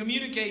because it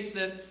communicates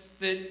that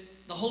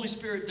the Holy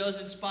Spirit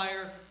does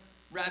inspire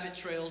rabbit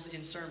trails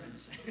in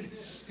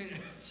sermons.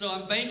 So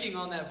I'm banking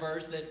on that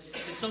verse that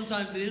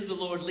sometimes it is the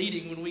Lord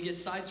leading when we get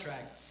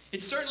sidetracked.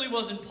 It certainly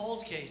wasn't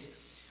Paul's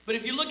case. But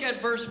if you look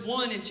at verse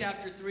 1 in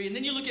chapter 3, and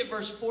then you look at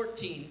verse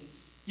 14,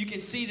 you can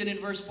see that in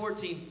verse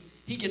 14,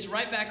 he gets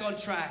right back on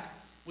track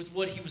with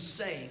what he was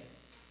saying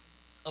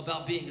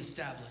about being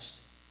established.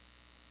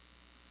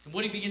 And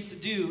what he begins to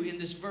do in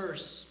this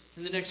verse,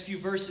 in the next few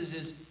verses,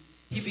 is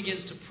he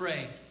begins to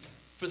pray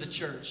for the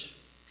church.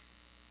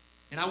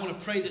 And I want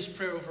to pray this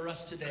prayer over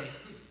us today.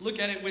 Look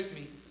at it with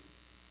me.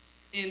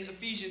 In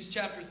Ephesians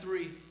chapter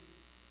 3,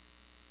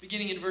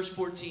 beginning in verse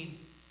 14,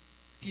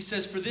 he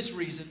says, for this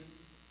reason,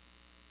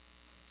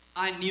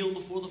 I kneel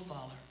before the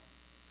Father,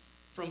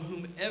 from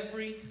whom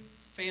every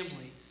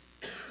family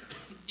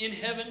in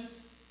heaven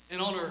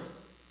and on earth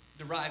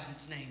derives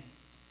its name.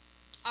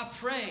 I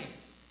pray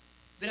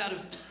that out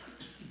of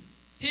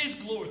his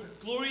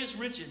glorious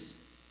riches,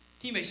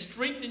 he may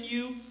strengthen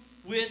you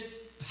with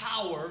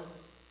power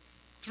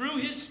through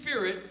his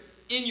Spirit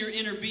in your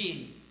inner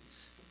being.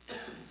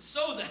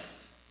 So that,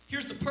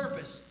 here's the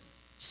purpose,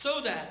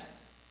 so that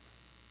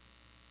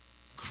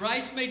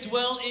Christ may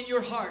dwell in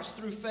your hearts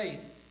through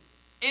faith.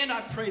 And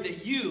I pray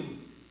that you,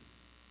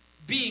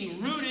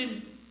 being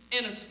rooted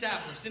and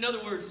established, in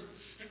other words,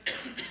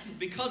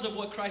 because of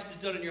what Christ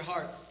has done in your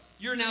heart,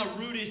 you're now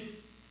rooted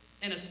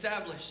and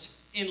established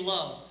in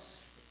love.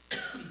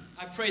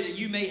 I pray that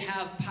you may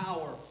have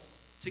power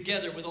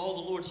together with all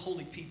the Lord's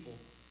holy people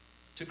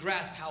to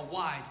grasp how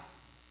wide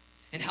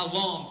and how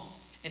long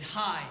and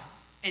high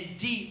and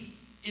deep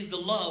is the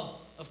love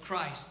of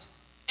Christ,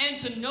 and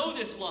to know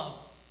this love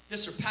that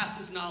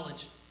surpasses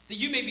knowledge, that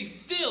you may be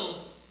filled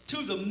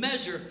to the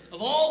measure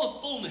of all the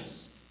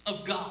fullness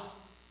of God.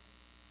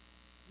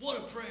 What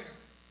a prayer.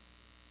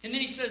 And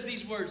then he says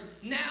these words,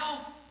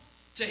 now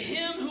to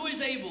him who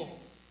is able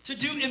to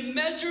do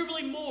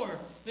immeasurably more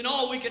than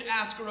all we could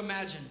ask or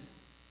imagine,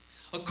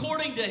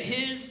 according to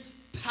his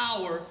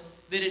power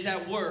that is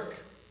at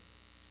work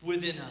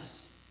within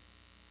us.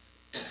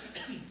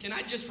 Can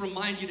I just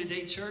remind you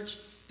today, church,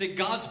 that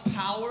God's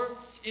power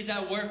is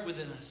at work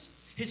within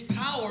us. His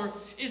power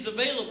is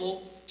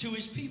available to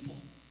his people.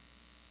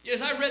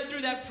 As I read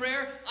through that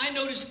prayer, I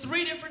noticed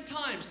 3 different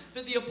times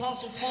that the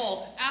Apostle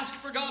Paul asked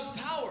for God's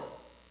power.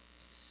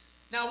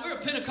 Now, we're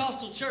a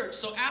Pentecostal church,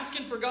 so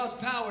asking for God's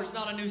power is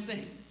not a new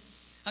thing.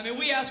 I mean,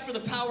 we ask for the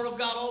power of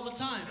God all the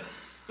time.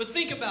 But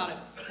think about it.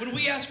 When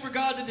we ask for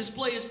God to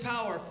display his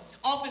power,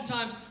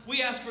 oftentimes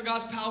we ask for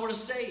God's power to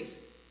save,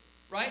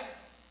 right?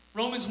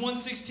 Romans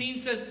 1:16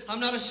 says, I'm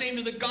not ashamed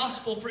of the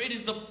gospel, for it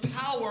is the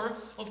power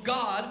of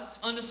God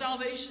unto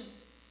salvation.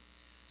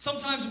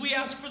 Sometimes we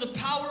ask for the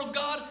power of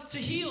God to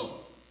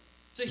heal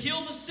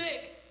the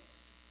sick.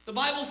 The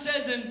Bible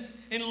says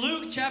in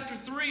Luke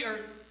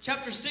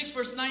chapter 6,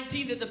 verse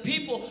 19, that the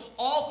people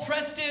all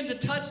pressed in to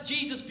touch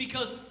Jesus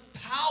because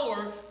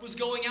power was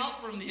going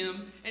out from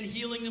him and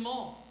healing them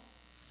all.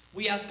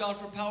 We ask God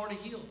for power to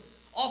heal.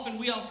 Often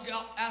we ask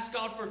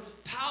God for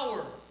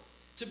power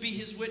to be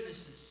his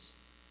witnesses.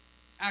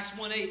 Acts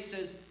 1:8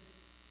 says,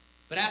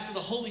 but after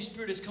the Holy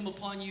Spirit has come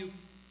upon you,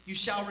 you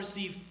shall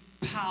receive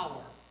power,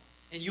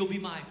 and you'll be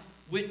my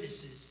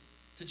witnesses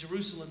to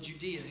Jerusalem,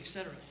 Judea,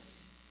 etc.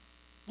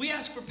 We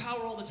ask for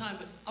power all the time,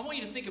 but I want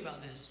you to think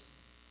about this.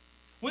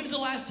 When's the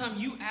last time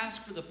you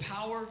asked for the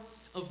power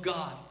of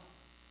God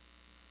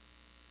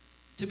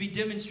to be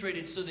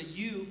demonstrated so that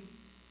you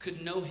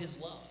could know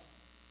his love?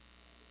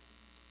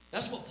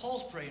 That's what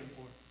Paul's praying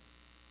for.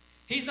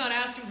 He's not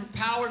asking for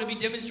power to be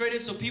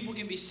demonstrated so people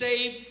can be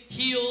saved,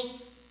 healed,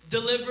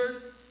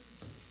 delivered,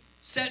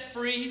 set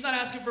free. He's not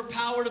asking for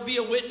power to be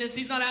a witness.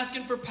 He's not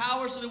asking for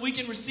power so that we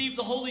can receive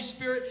the Holy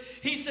Spirit.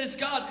 He says,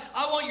 God,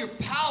 I want your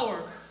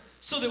power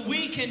so that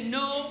we can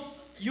know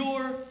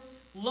your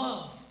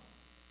love.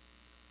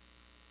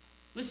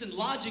 Listen,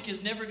 logic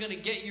is never going to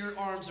get your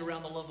arms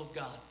around the love of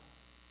God.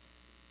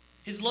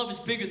 His love is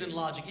bigger than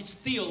logic. It's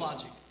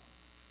theologic.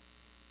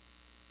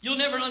 You'll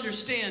never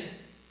understand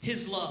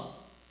his love.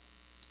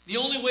 The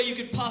only way you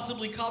could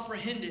possibly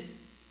comprehend it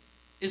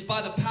is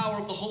by the power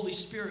of the Holy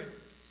Spirit.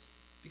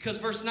 Because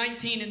verse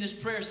 19 in this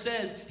prayer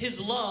says, his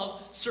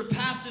love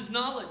surpasses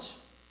knowledge.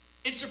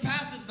 It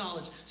surpasses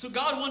knowledge. So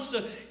God wants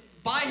to,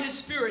 by his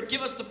Spirit,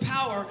 give us the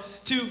power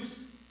to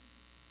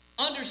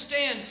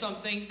understand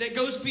something that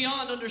goes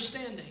beyond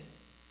understanding.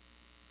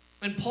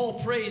 And Paul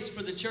prays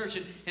for the church,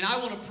 and I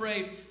want to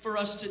pray for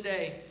us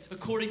today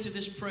according to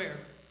this prayer.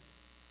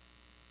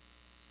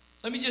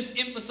 Let me just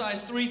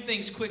emphasize 3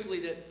 things quickly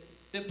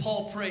that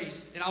Paul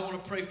prays, and I want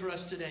to pray for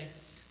us today.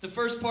 The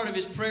first part of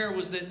his prayer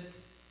was that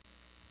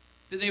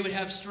they would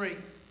have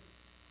strength.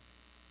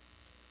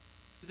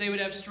 That they would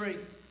have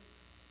strength.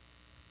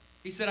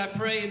 He said, I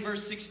pray in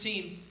verse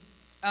 16,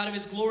 out of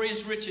his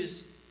glorious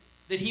riches,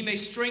 that he may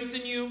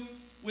strengthen you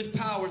with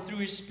power through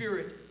his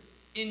Spirit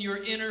in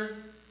your inner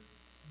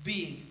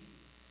being.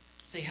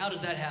 Say, how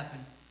does that happen?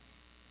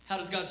 How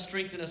does God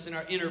strengthen us in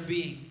our inner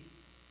being?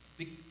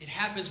 It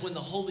happens when the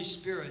Holy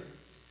Spirit,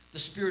 the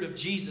Spirit of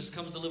Jesus,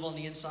 comes to live on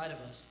the inside of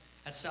us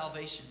at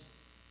salvation.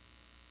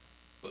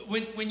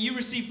 When you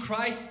receive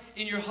Christ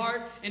in your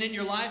heart and in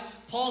your life,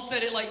 Paul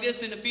said it like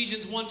this in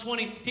Ephesians 1:20.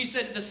 He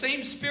said, the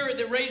same Spirit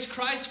that raised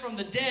Christ from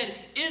the dead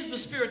is the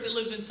Spirit that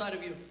lives inside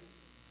of you.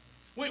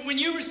 When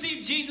you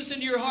receive Jesus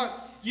into your heart,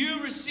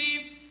 you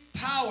receive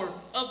power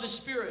of the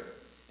Spirit.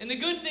 And the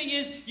good thing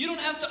is, you don't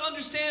have to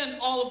understand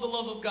all of the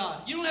love of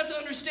God. You don't have to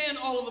understand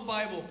all of the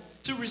Bible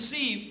to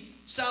receive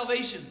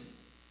salvation.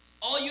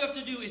 All you have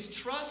to do is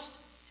trust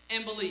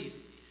and believe.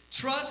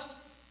 Trust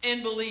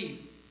and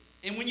believe.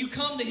 And when you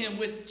come to him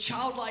with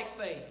childlike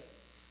faith,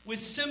 with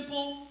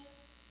simple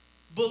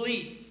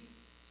belief,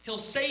 he'll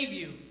save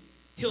you.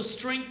 He'll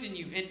strengthen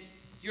you. And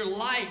your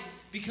life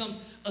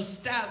becomes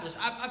established.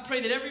 I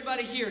pray that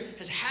everybody here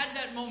has had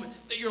that moment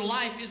that your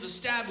life is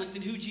established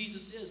in who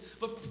Jesus is.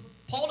 But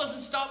Paul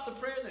doesn't stop the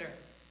prayer there.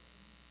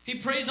 He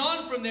prays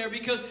on from there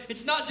because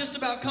it's not just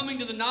about coming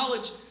to the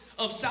knowledge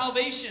of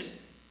salvation.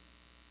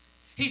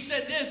 He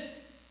said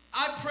this,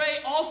 I pray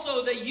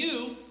also that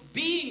you,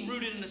 being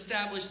rooted and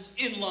established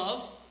in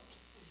love,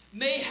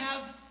 may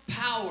have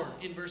power,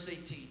 in verse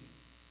 18,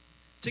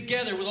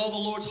 together with all the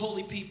Lord's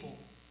holy people,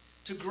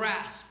 to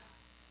grasp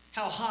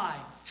how high,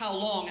 how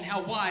long, and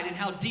how wide, and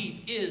how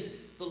deep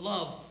is the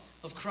love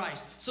of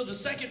Christ. So the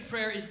second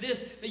prayer is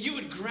this, that you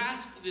would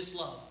grasp this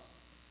love.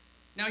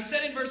 Now he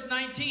said in verse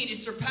 19, it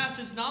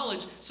surpasses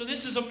knowledge. So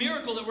this is a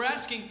miracle that we're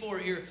asking for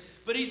here.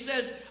 But he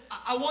says,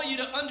 I want you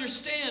to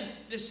understand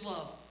this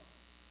love.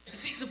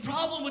 See, the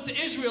problem with the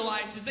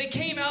Israelites is they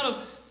came out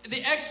of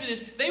the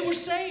Exodus, they were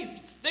saved.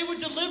 They were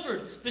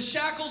delivered. The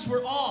shackles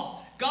were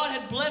off. God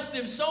had blessed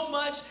them so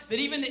much that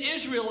even the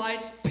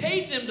Israelites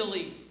paid them to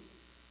leave.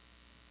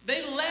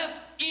 They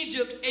left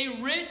Egypt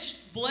a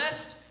rich,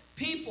 blessed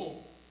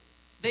people.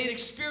 They had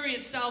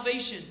experienced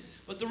salvation.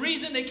 But the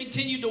reason they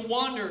continued to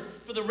wander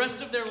for the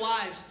rest of their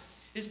lives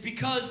is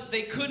because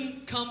they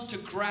couldn't come to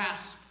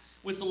grasp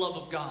with the love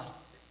of God.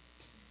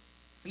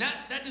 And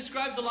that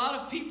describes a lot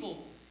of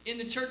people in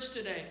the church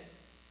today.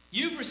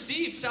 You've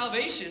received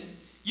salvation.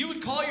 You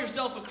would call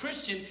yourself a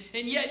Christian,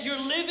 and yet you're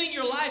living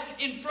your life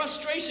in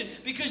frustration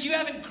because you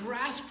haven't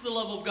grasped the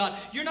love of God.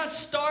 You're not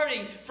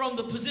starting from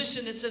the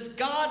position that says,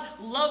 God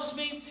loves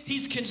me,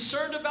 He's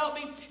concerned about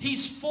me,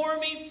 He's for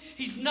me,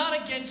 He's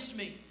not against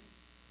me.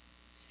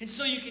 And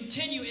so you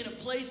continue in a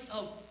place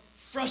of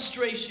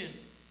frustration.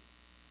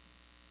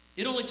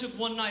 It only took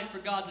one night for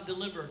God to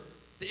deliver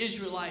the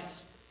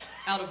Israelites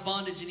out of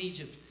bondage in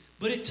Egypt,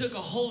 but it took a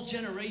whole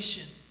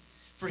generation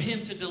for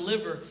Him to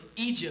deliver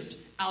Egypt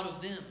out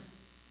of them.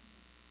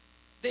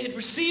 They had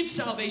received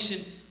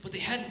salvation, but they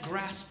hadn't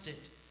grasped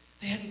it.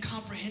 They hadn't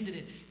comprehended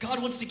it.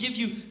 God wants to give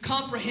you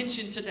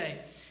comprehension today.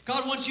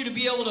 God wants you to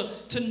be able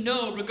to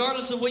know,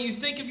 regardless of what you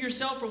think of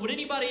yourself or what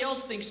anybody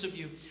else thinks of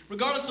you,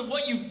 regardless of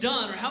what you've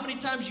done or how many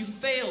times you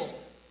failed.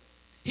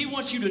 He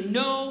wants you to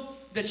know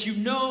that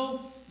you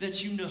know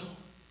that you know.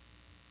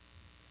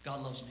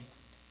 God loves me.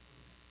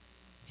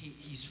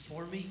 He's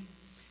for me.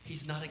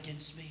 He's not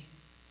against me.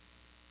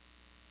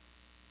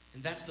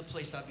 And that's the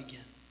place I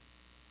begin.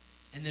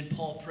 And then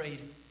Paul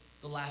prayed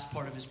the last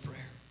part of his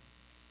prayer.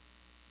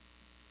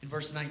 In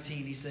verse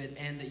 19, he said,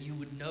 and that you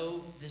would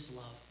know this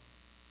love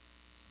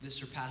that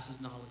surpasses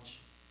knowledge,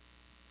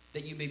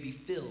 that you may be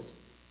filled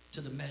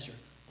to the measure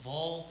of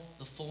all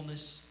the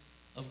fullness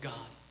of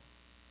God.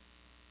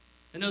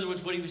 In other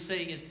words, what he was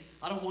saying is,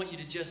 I don't want you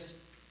to just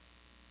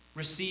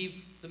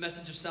receive the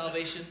message of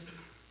salvation.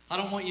 I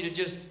don't want you to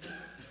just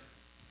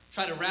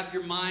try to wrap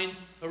your mind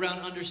around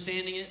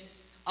understanding it.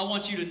 I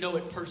want you to know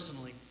it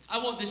personally. I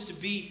want this to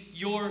be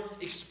your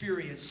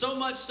experience. So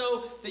much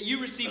so that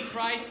you receive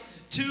Christ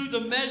to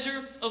the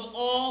measure of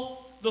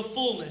all the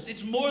fullness.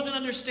 It's more than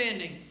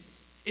understanding.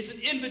 It's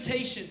an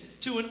invitation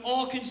to an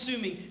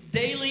all-consuming,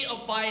 daily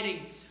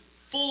abiding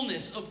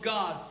fullness of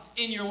God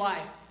in your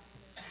life.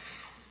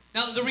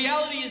 Now, the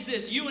reality is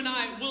this. You and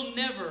I will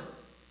never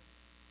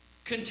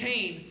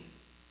contain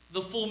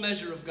the full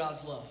measure of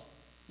God's love.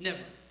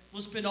 Never.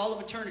 We'll spend all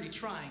of eternity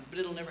trying, but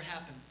it'll never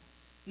happen.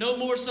 No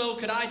more so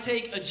could I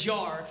take a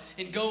jar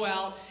and go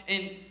out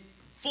and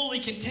fully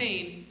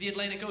contain the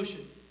Atlantic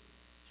Ocean.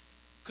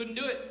 Couldn't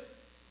do it.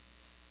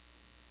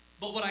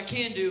 But what I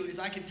can do is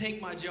I can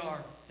take my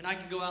jar and I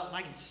can go out and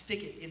I can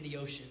stick it in the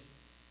ocean.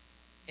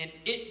 And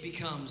it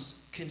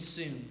becomes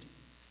consumed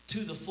to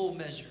the full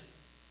measure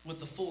with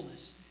the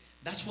fullness.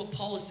 That's what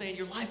Paul is saying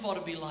your life ought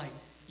to be like.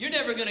 You're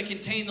never going to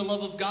contain the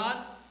love of God.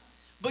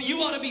 But you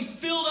ought to be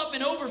filled up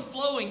and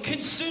overflowing,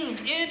 consumed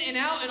in and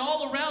out and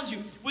all around you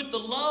with the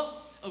love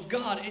of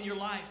God in your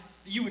life.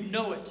 That you would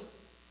know it.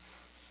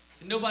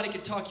 And nobody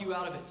could talk you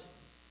out of it.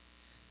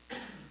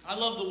 I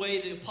love the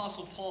way the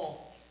Apostle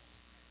Paul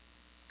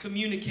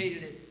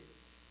communicated it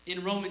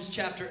in Romans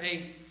chapter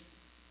 8.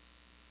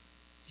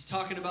 He's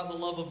talking about the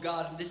love of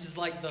God. And this is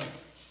like the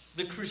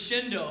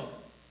crescendo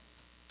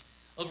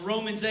of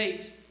Romans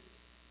 8.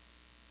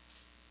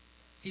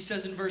 He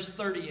says in verse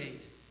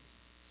 38,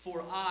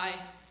 for I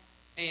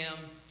am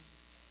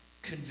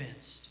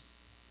convinced.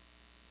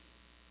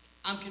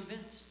 I'm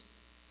convinced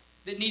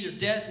that neither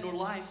death nor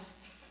life,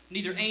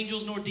 neither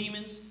angels nor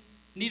demons,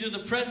 neither the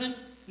present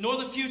nor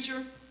the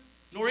future,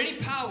 nor any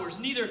powers,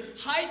 neither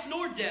height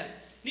nor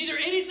depth, neither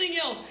anything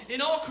else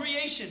in all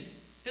creation.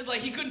 It's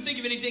like he couldn't think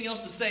of anything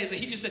else to say. So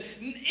he just said,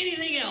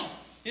 anything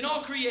else in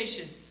all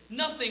creation,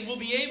 nothing will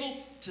be able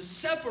to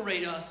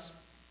separate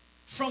us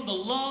from the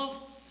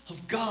love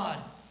of God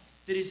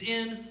that is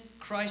in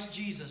Christ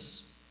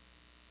Jesus,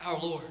 our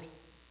Lord.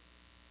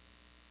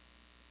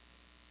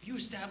 Are you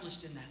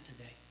established in that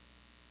today?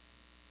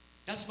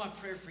 That's my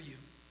prayer for you.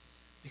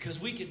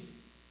 Because we can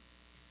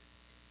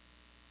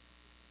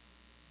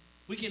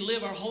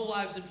live our whole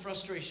lives in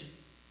frustration.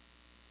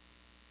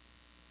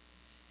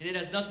 And it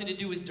has nothing to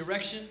do with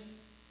direction.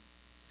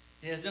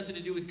 It has nothing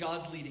to do with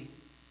God's leading.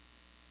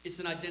 It's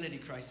an identity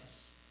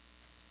crisis.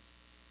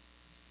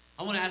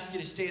 I want to ask you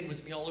to stand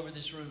with me all over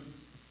this room.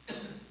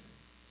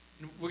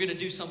 And we're going to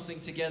do something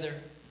together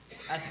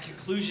at the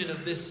conclusion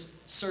of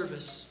this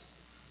service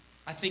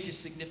I think is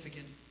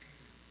significant.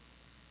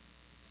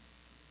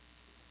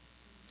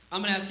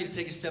 I'm going to ask you to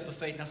take a step of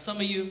faith. Now, some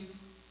of you,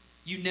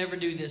 you never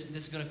do this, and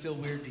this is going to feel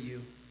weird to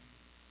you.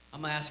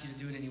 I'm going to ask you to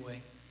do it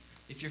anyway,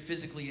 if you're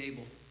physically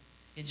able.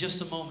 In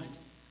just a moment,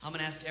 I'm going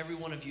to ask every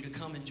one of you to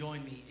come and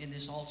join me in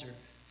this altar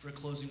for a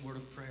closing word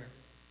of prayer.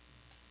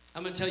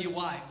 I'm going to tell you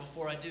why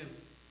before I do.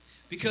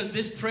 Because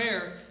this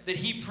prayer that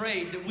he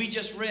prayed, that we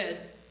just read,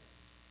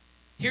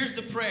 here's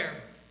the prayer.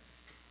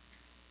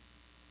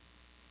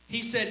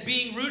 He said,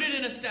 being rooted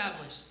and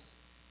established.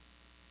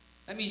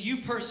 That means you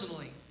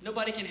personally.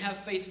 Nobody can have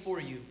faith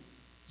for you.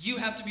 You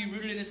have to be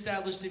rooted and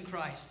established in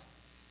Christ.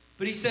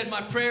 But he said,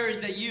 my prayer is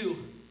that you,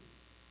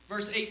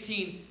 verse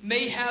 18,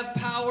 may have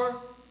power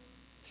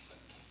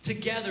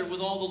together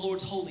with all the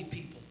Lord's holy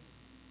people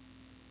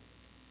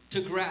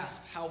to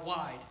grasp how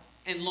wide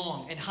and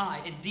long and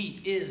high and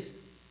deep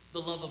is the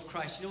love of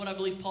Christ. You know what I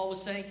believe Paul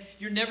was saying?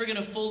 You're never going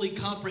to fully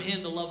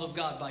comprehend the love of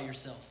God by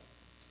yourself.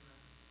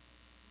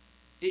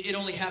 It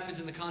only happens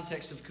in the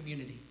context of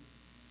community.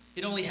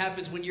 It only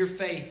happens when your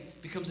faith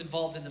becomes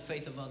involved in the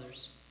faith of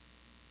others.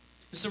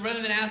 So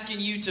rather than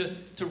asking you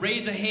to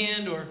raise a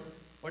hand or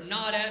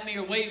nod at me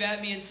or wave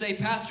at me and say,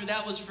 Pastor,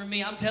 that was for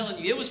me, I'm telling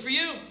you, it was for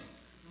you.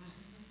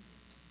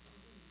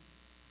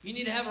 You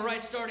need to have a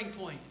right starting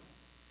point.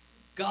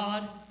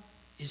 God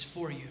is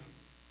for you.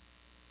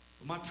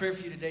 Well, my prayer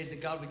for you today is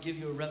that God would give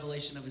you a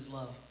revelation of his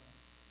love.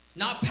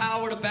 Not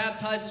power to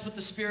baptize us with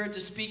the Spirit, to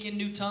speak in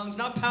new tongues.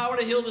 Not power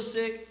to heal the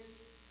sick.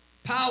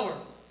 Power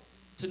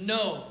to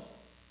know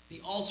the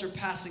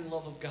all-surpassing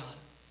love of God.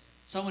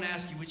 So I want to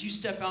ask you, would you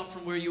step out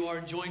from where you are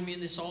and join me in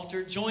this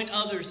altar? Join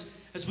others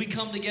as we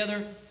come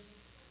together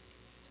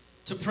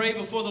to pray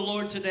before the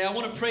Lord today. I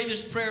want to pray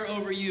this prayer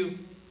over you.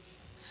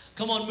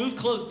 Come on, move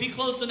close. Be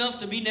close enough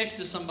to be next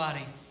to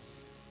somebody.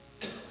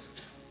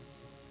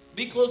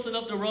 Be close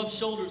enough to rub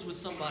shoulders with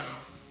somebody.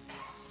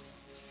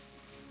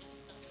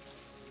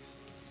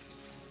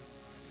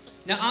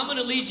 Now, I'm going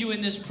to lead you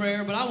in this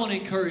prayer, but I want to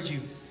encourage you.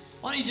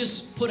 Why don't you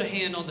just put a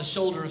hand on the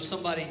shoulder of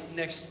somebody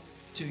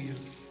next to you?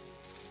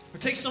 Or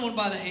take someone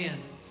by the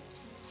hand.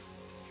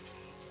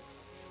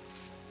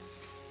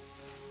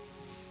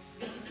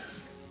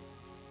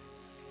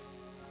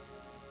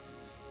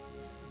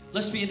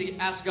 Let's begin to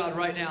ask God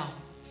right now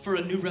for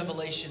a new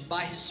revelation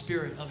by his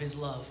Spirit of his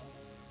love.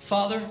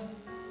 Father,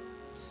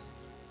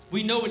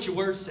 we know what your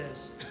word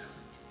says.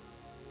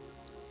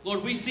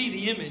 Lord, we see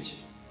the image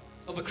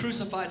of a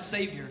crucified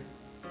Savior.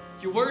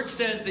 Your word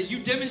says that you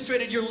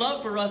demonstrated your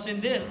love for us in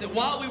this, that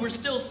while we were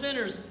still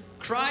sinners,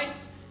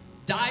 Christ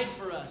died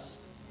for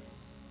us.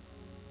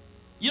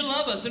 You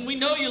love us, and we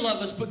know you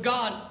love us, but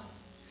God,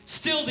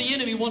 still the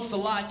enemy wants to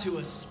lie to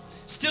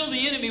us. Still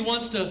the enemy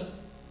wants to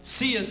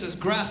see us as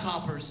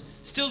grasshoppers.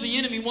 Still the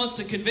enemy wants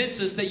to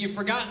convince us that you've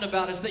forgotten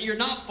about us, that you're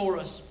not for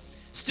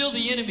us. Still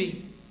the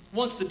enemy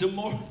wants to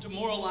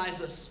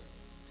demoralize us,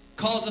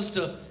 cause us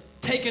to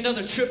take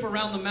another trip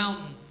around the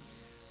mountain,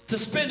 to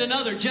spend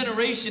another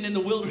generation in the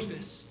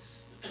wilderness.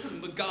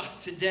 But God,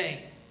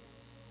 today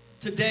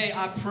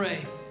I pray,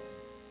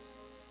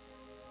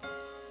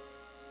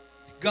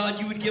 God,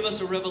 you would give us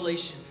a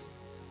revelation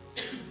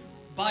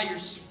by your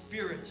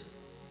Spirit.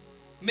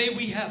 May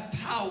we have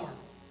power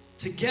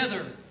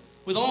together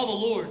with all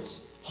the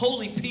Lord's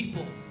holy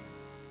people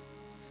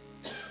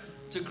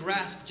to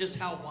grasp just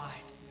how wide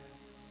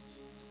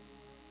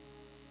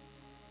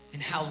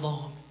and how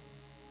long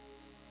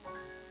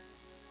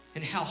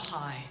and how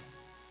high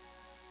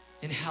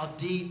and how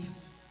deep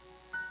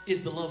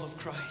is the love of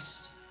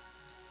Christ.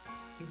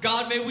 And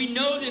God, may we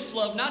know this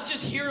love, not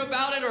just hear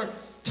about it or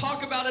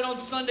talk about it on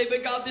Sunday,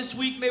 but God, this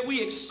week, may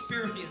we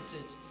experience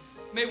it.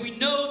 May we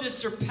know this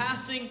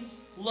surpassing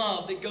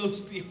love that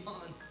goes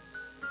beyond.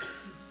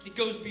 It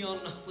goes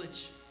beyond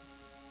knowledge.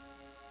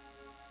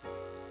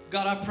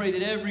 God, I pray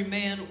that every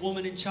man,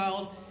 woman, and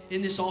child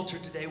in this altar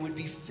today would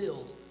be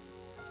filled.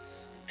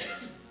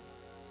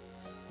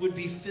 Would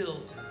be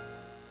filled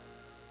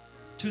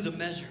to the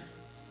measure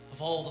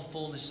of all the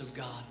fullness of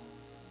God.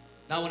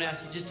 Now I want to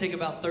ask you, just take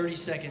about 30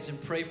 seconds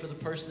and pray for the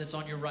person that's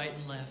on your right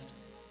and left.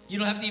 You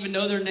don't have to even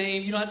know their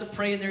name. You don't have to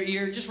pray in their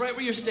ear. Just right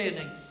where you're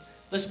standing.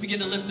 Let's begin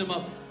to lift them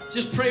up.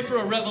 Just pray for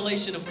a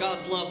revelation of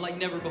God's love like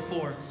never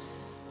before.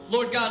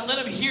 Lord God,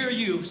 let them hear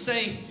you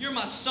say, you're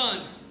my son,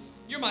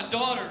 you're my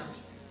daughter,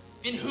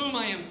 in whom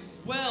I am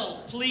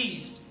well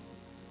pleased.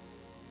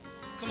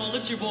 Come on,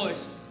 lift your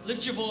voice.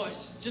 Lift your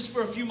voice just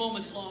for a few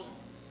moments longer.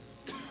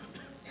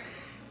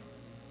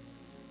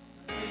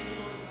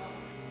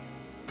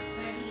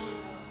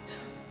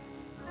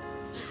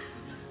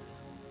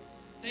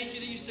 Thank you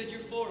that you said you're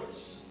for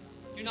us.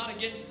 You're not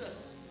against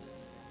us.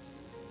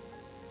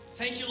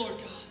 Thank you, Lord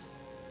God,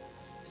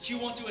 that you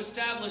want to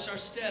establish our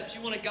steps.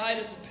 You want to guide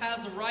us in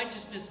paths of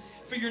righteousness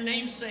for your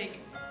name's sake.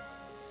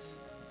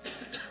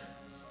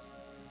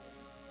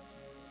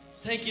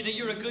 Thank you that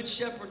you're a good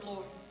shepherd,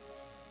 Lord.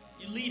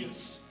 You lead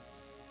us.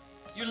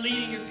 You're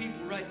leading your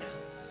people right now.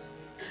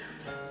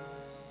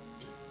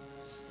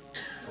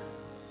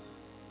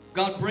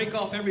 God, break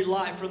off every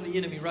lie from the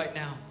enemy right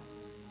now.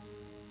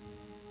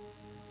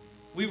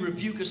 We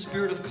rebuke a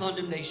spirit of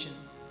condemnation.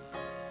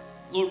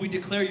 Lord, we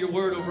declare your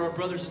word over our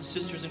brothers and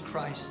sisters in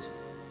Christ.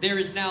 There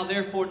is now,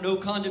 therefore, no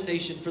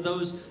condemnation for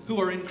those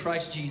who are in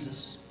Christ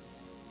Jesus.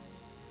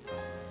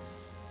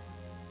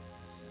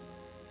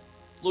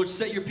 Lord,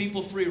 set your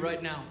people free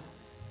right now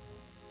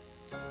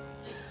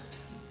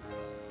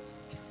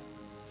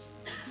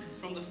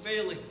from the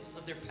failings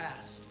of their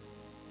past.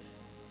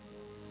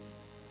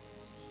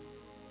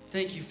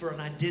 Thank you for an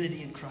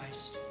identity in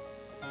Christ.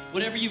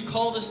 Whatever you've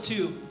called us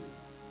to,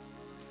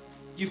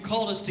 you've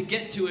called us to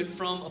get to it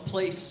from a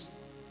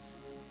place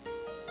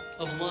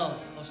of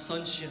love, of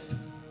sonship.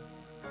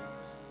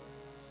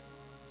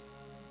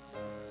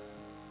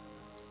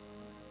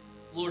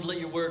 Lord, let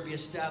your word be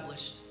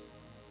established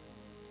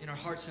in our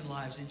hearts and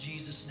lives in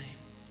Jesus' name.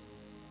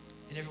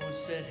 And everyone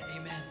said,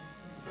 amen.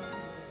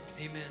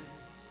 Amen.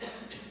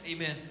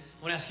 Amen.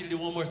 I want to ask you to do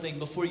one more thing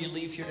before you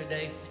leave here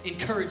today.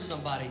 Encourage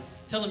somebody.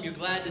 Tell them you're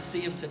glad to see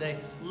them today.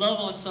 Love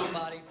on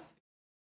somebody.